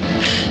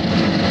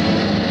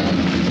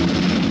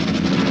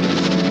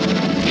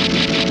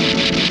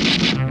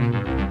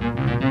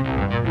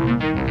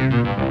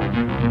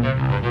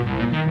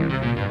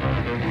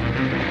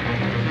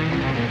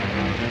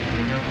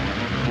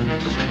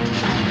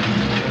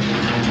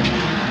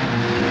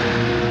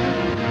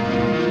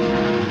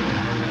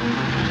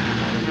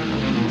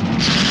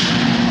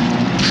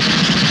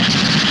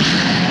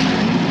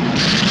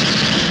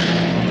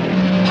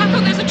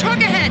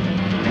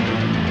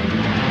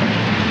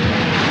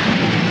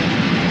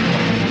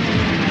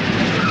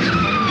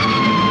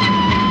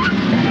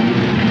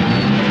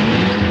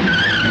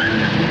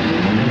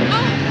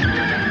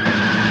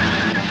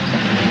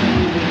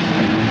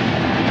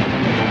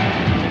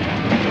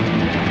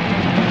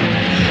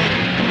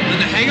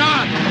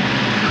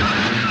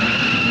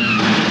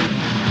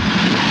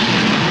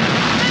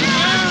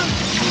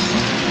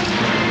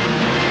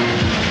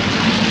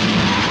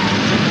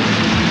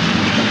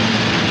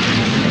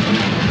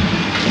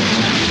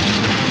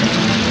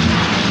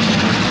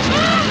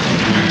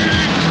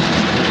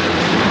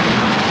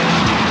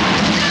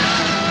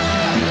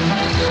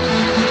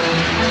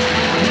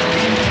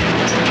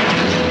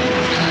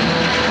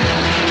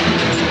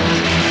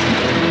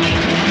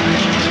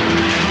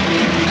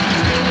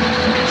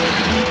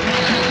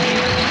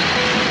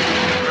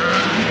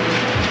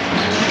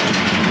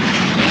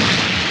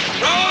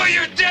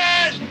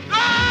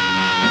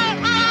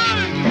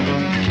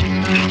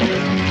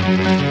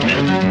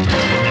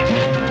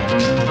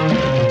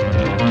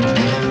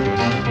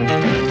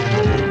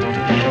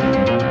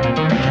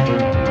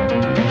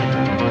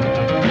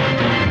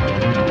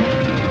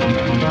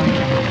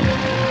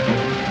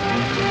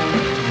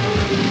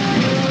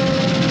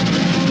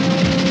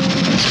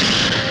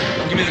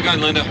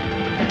 gun, Linda.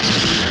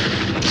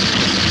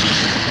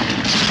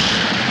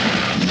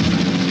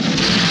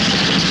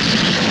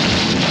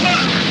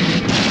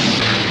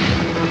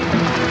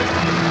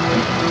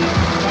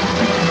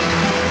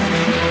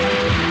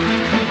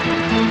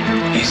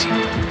 Easy.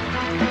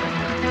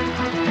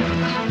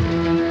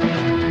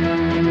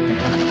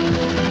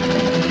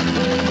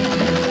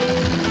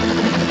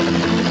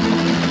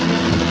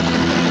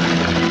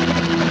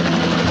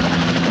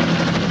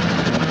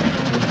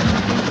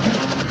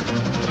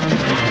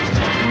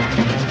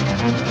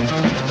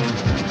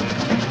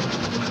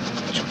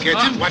 Get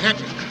him? What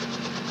happened?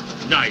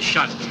 No, he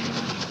shot me.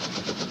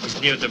 He's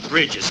near the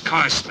bridge. His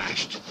car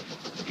smashed.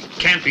 He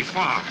can't be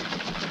far.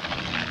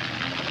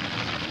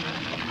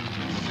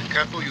 The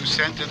couple you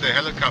sent in the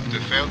helicopter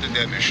failed in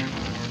their mission.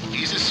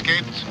 He's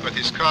escaped, but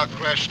his car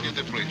crashed near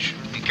the bridge.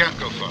 He can't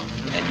go far.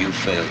 And you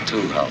failed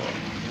too, Howell.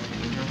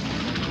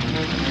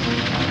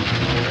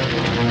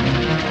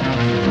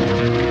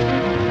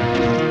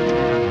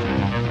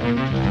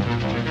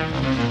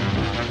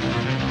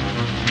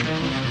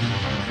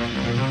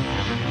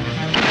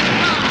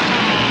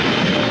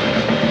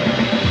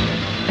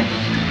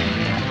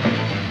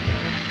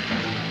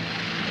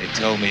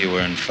 They told me you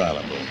were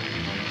infallible.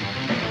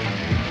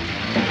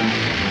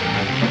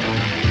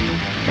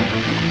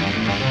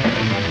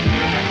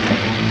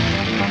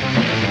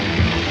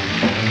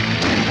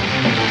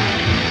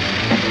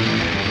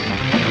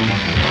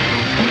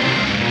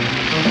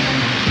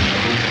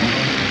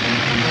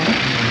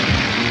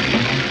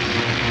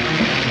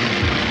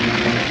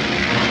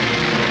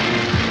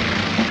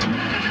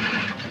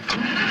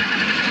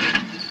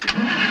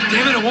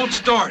 Damn it, it won't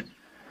start.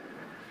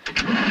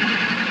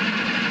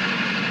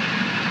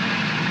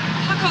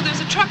 Paco,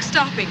 there's a truck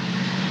stopping.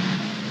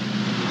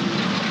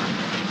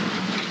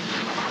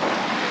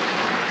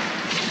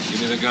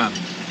 Give me the gun.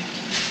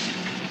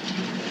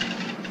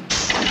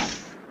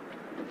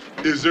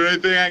 Is there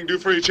anything I can do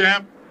for you,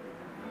 champ?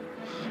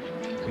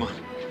 Come on.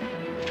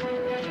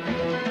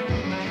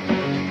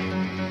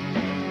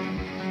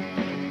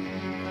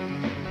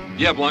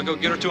 Yeah, Blanco,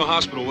 get her to a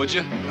hospital, would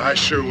you? I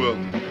sure will.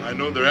 I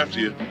know they're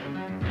after you.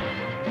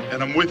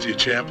 And I'm with you,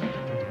 champ.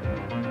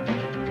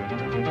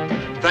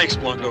 Thanks,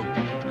 Blanco.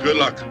 Good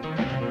luck.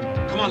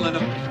 Come on, Linda.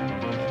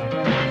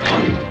 Come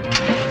on.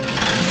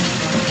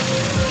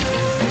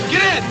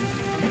 Get in!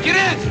 Get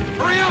in!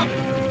 Hurry up!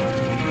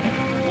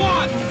 Come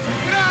on!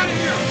 Get out of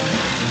here!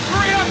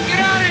 Hurry up! Get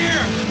out of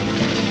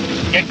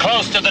here! Get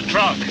close to the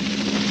truck.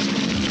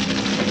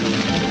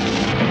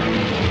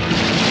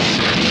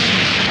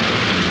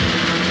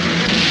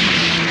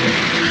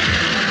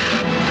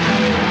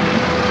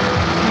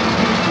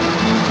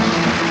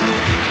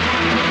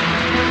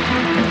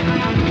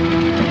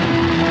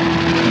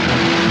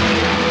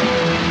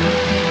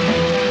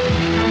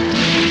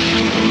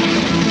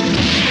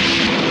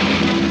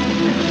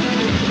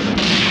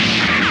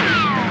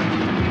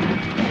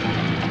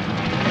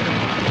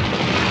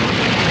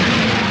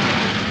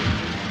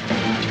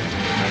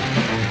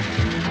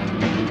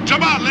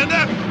 Jump out,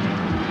 Linda!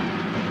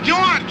 Go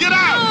on, get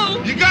out!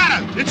 No. You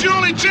got it! It's your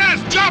only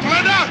chance! Jump,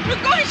 Linda!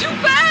 We're going too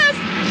fast!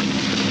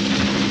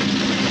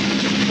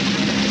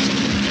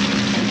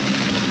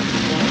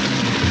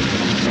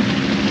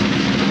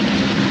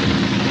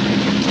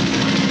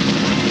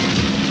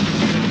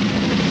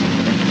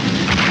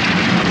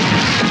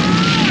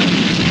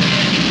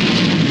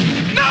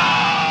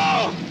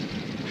 No!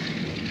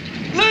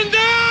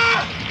 Linda!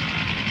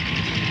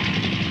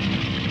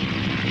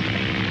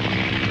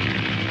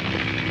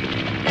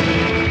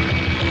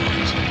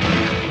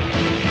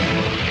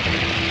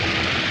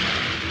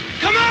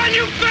 Come on,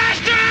 you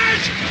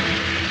bastards!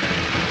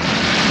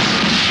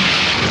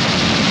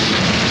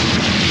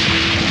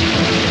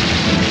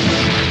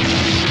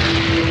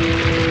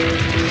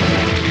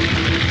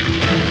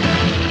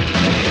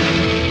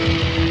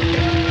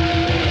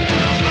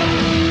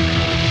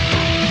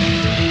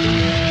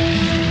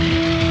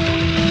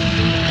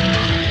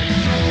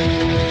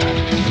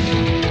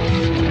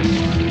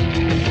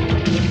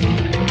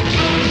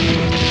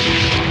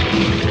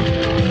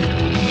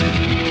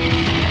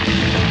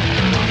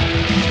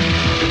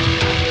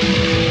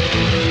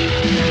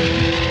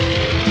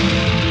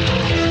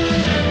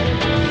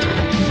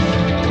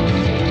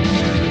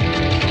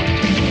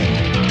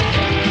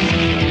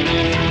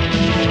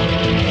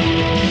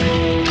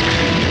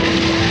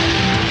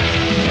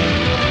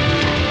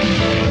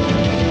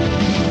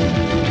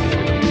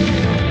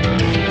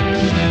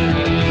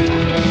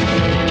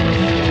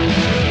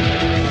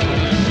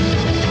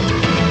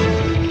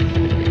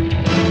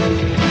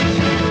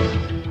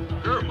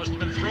 Girl must have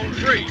been thrown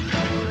free.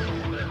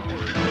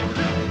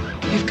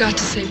 You've got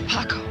to save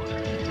Paco.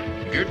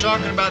 You're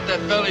talking about that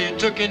fella you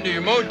took into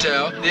your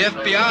motel. The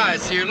FBI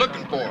is here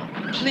looking for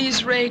him.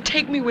 Please, Ray,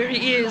 take me where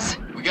he is.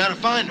 We gotta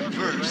find him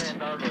first.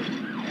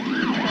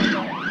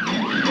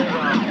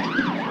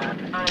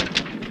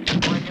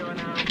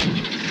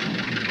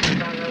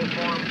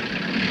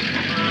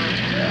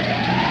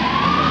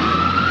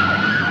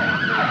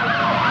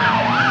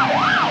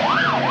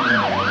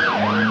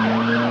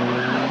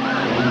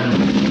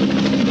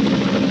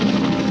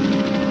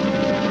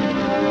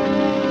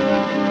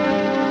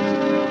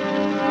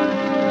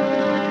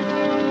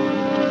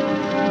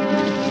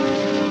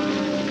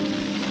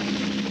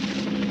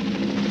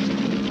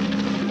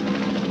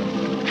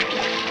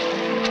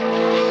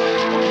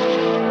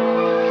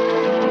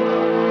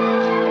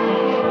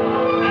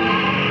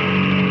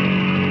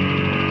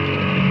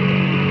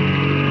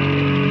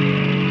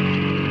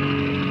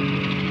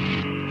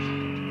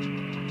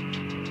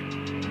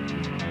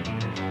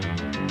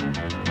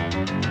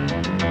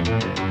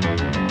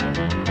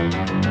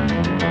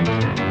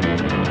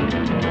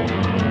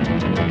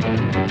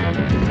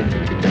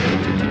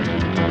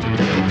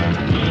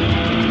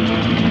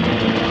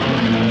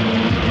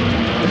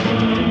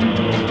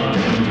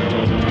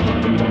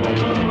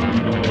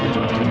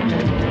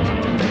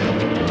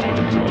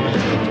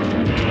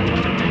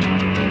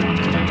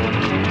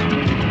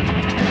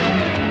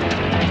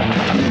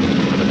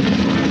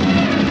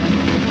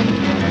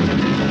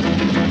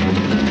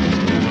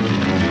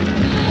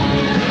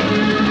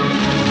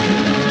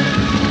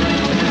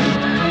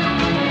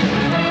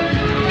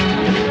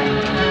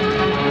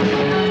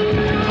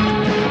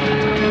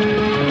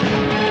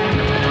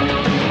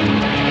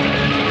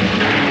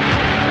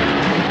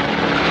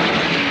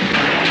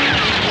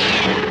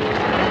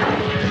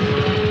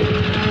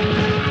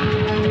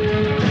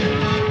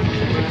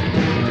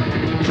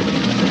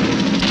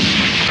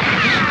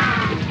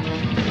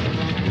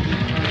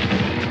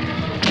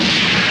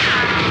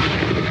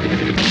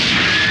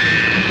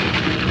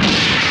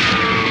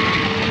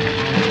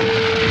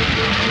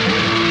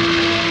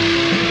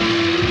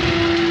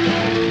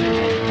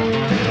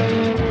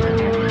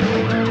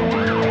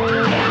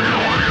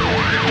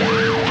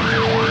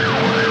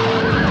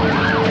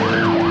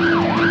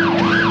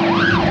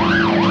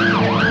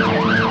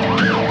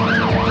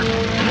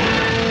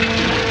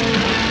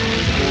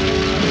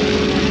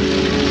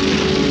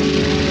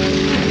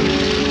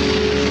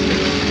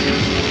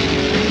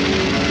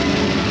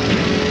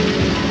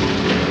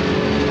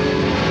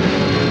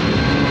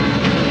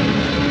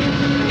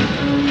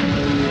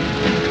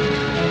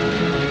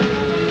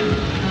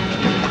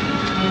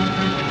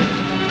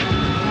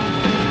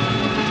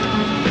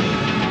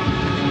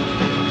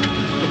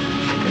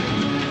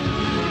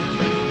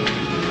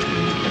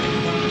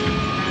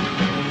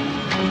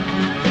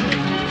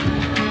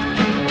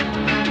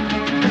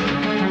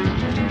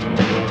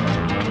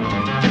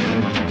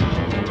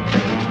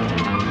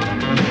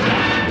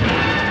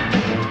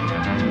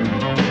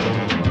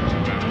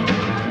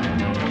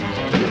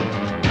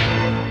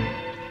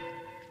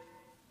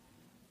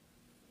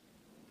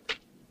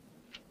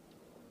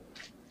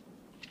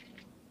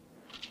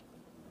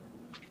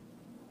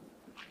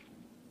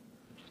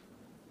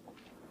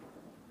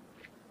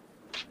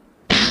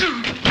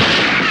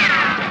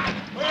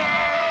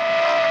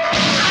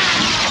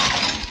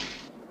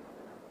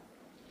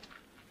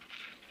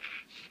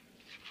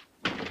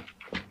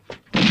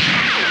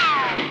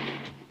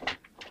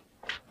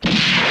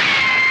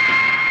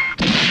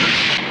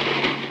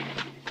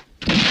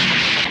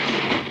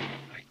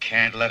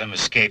 let him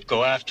escape.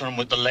 Go after him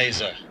with the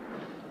laser.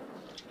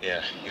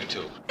 Yeah, you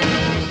too.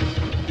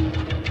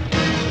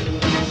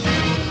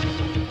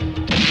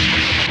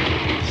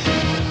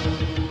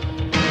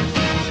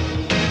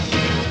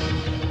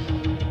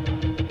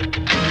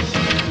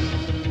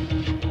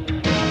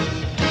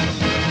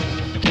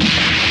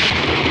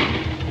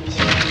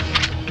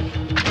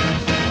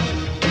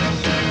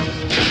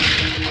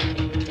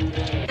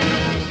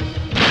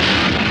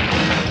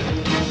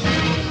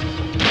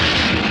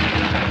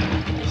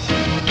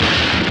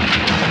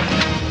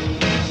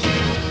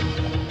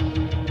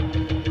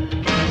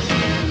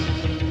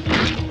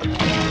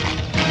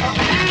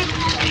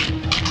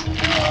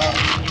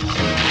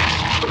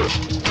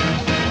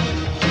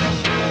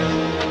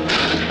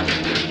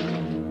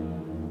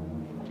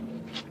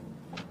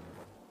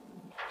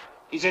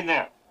 He's in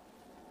there.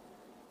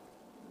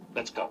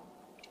 Let's go.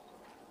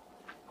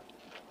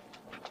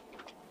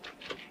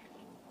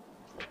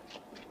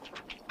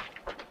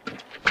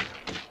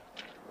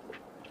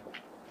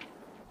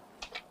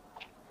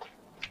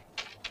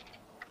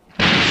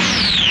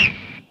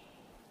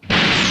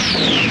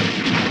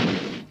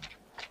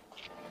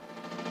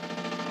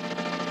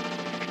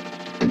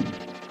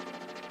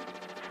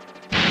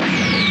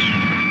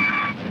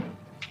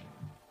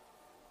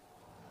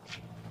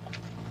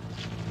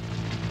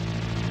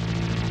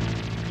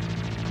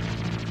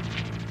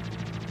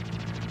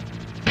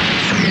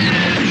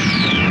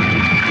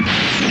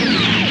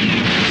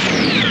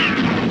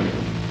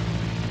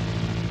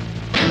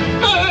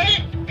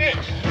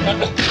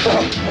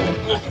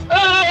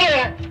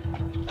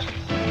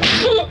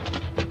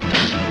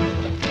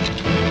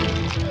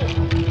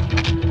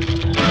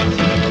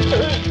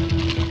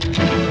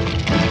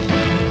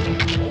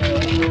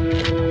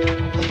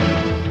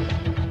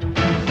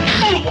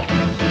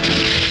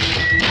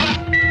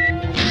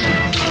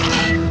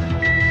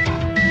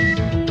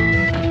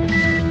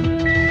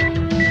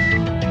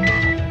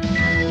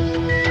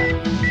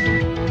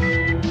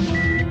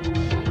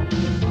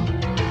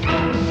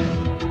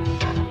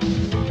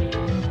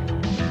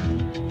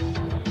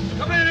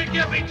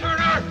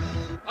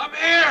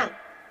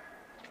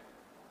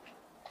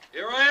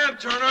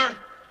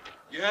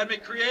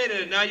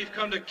 Now you've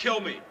come to kill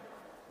me.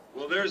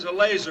 Well, there's a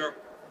laser.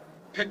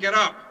 Pick it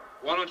up.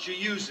 Why don't you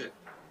use it?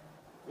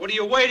 What are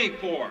you waiting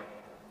for?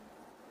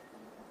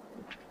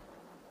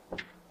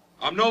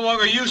 I'm no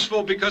longer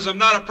useful because I'm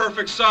not a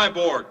perfect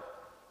cyborg.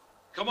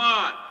 Come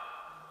on.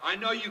 I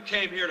know you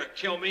came here to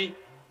kill me.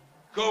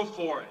 Go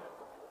for it.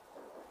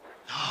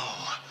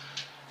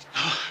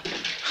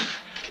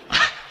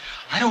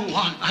 I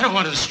don't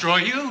want to destroy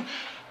you.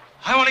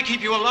 I want to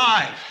keep you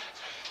alive.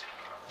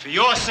 For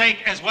your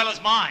sake as well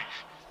as mine.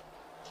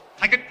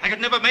 I could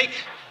never make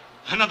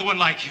another one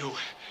like you.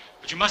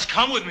 But you must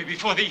come with me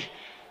before the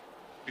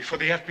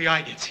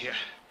FBI gets here.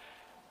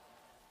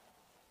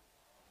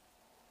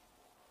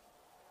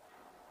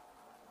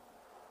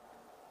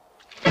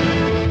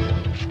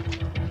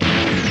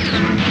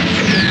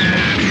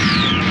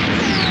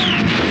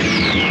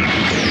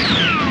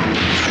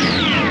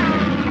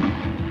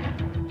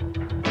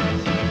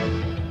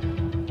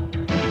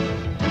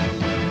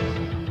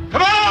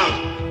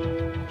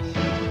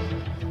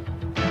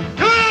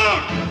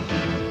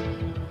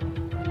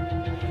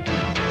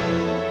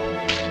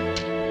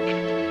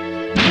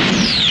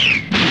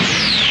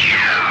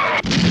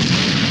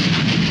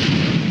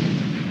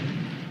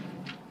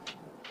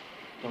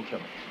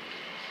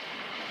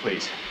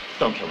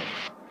 Don't kill him.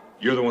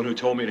 You're the one who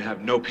told me to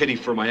have no pity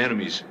for my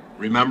enemies.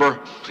 Remember?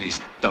 Please,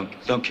 don't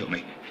kill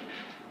me.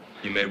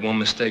 You made one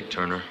mistake,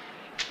 Turner.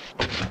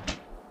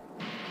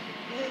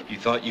 You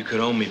thought you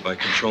could own me by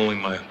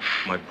controlling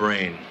my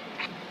brain.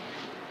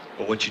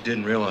 But what you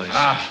didn't realize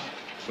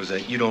was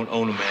that you don't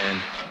own a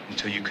man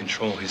until you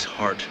control his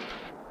heart.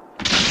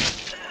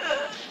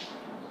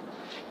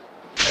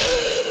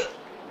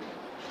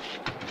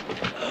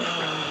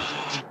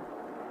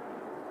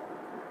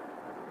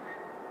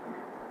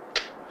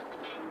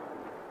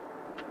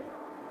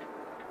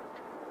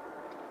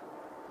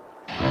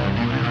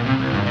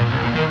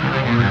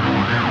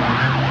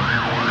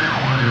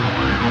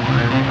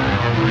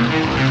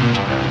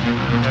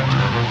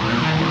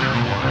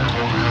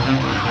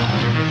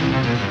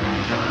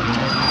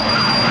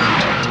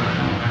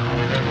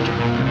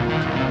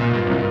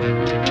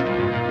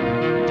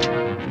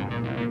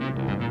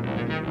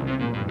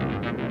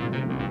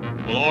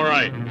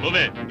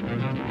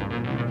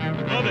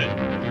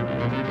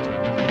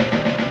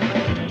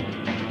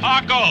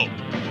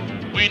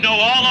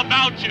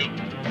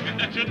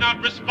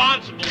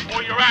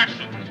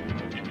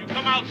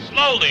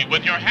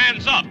 With your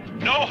hands up,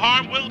 no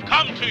harm will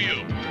come to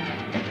you.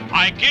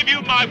 I give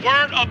you my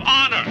word of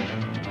honor.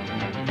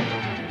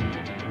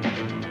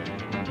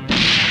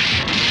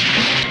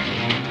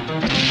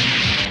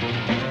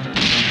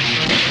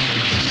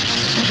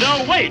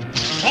 No, wait!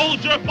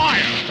 Hold your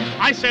fire!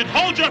 I said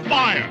hold your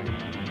fire!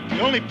 The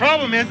only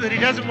problem is that he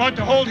doesn't want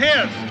to hold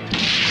his.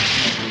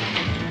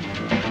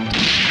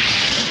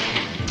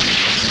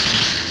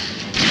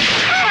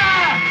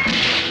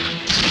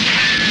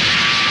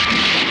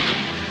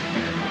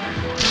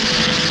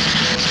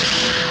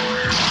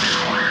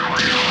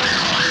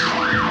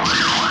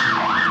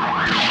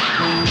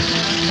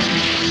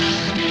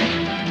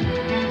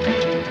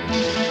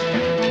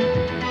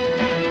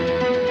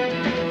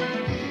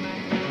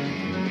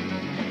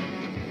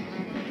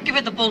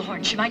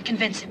 bullhorn. She might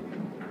convince him.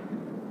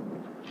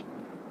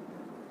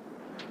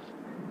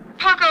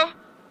 Paco!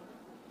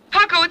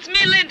 Paco, it's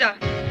me, Linda.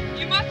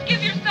 You must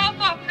give yourself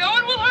up. No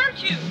one will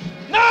hurt you.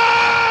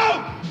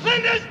 No!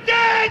 Linda's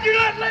dead! You're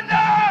not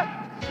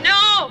Linda!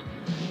 No!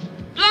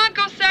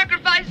 Blanco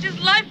sacrificed his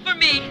life for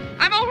me.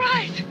 I'm all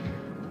right.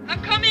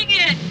 I'm coming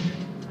in.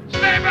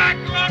 Stay back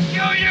or I'll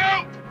kill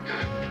you!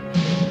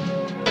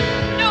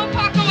 No,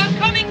 Paco, I'm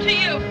coming to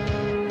you.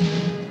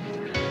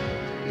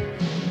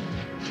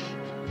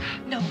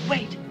 No,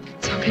 wait.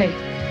 It's okay.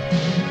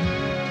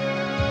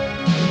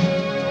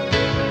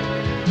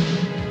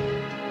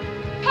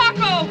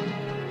 Paco!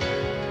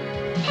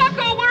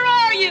 Paco, where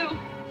are you?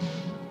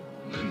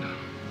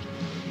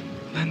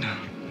 Linda,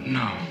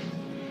 no.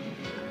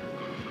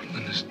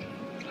 Linda's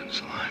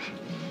alive.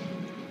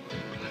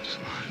 Linda's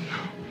alive,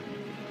 no.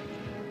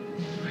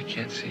 I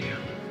can't see you.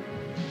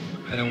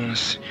 I don't want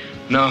to see...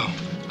 No,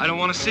 I don't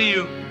want to see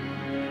you.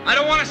 I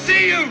don't want to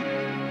see you!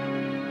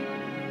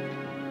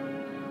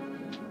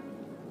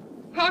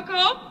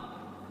 Paco?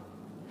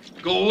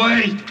 Go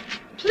away!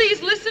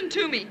 Please listen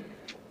to me.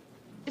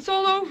 It's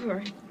all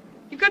over.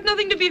 You've got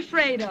nothing to be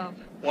afraid of.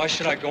 Why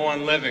should I go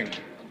on living?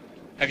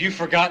 Have you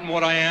forgotten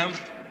what I am?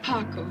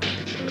 Paco,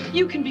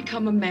 you can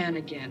become a man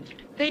again.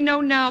 They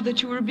know now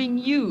that you were being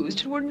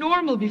used and were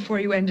normal before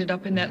you ended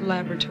up in that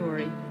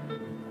laboratory.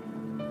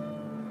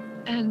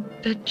 And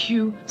that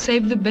you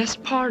saved the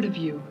best part of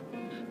you,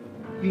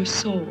 your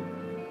soul.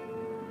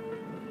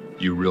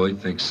 You really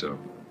think so?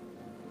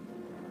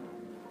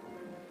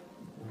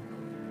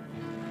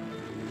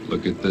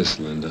 Look at this,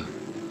 Linda.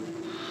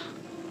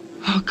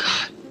 Oh,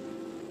 God.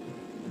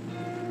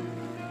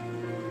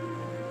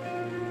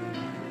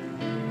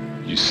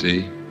 You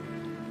see?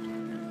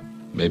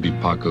 Maybe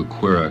Paco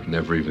Quiroc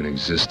never even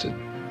existed.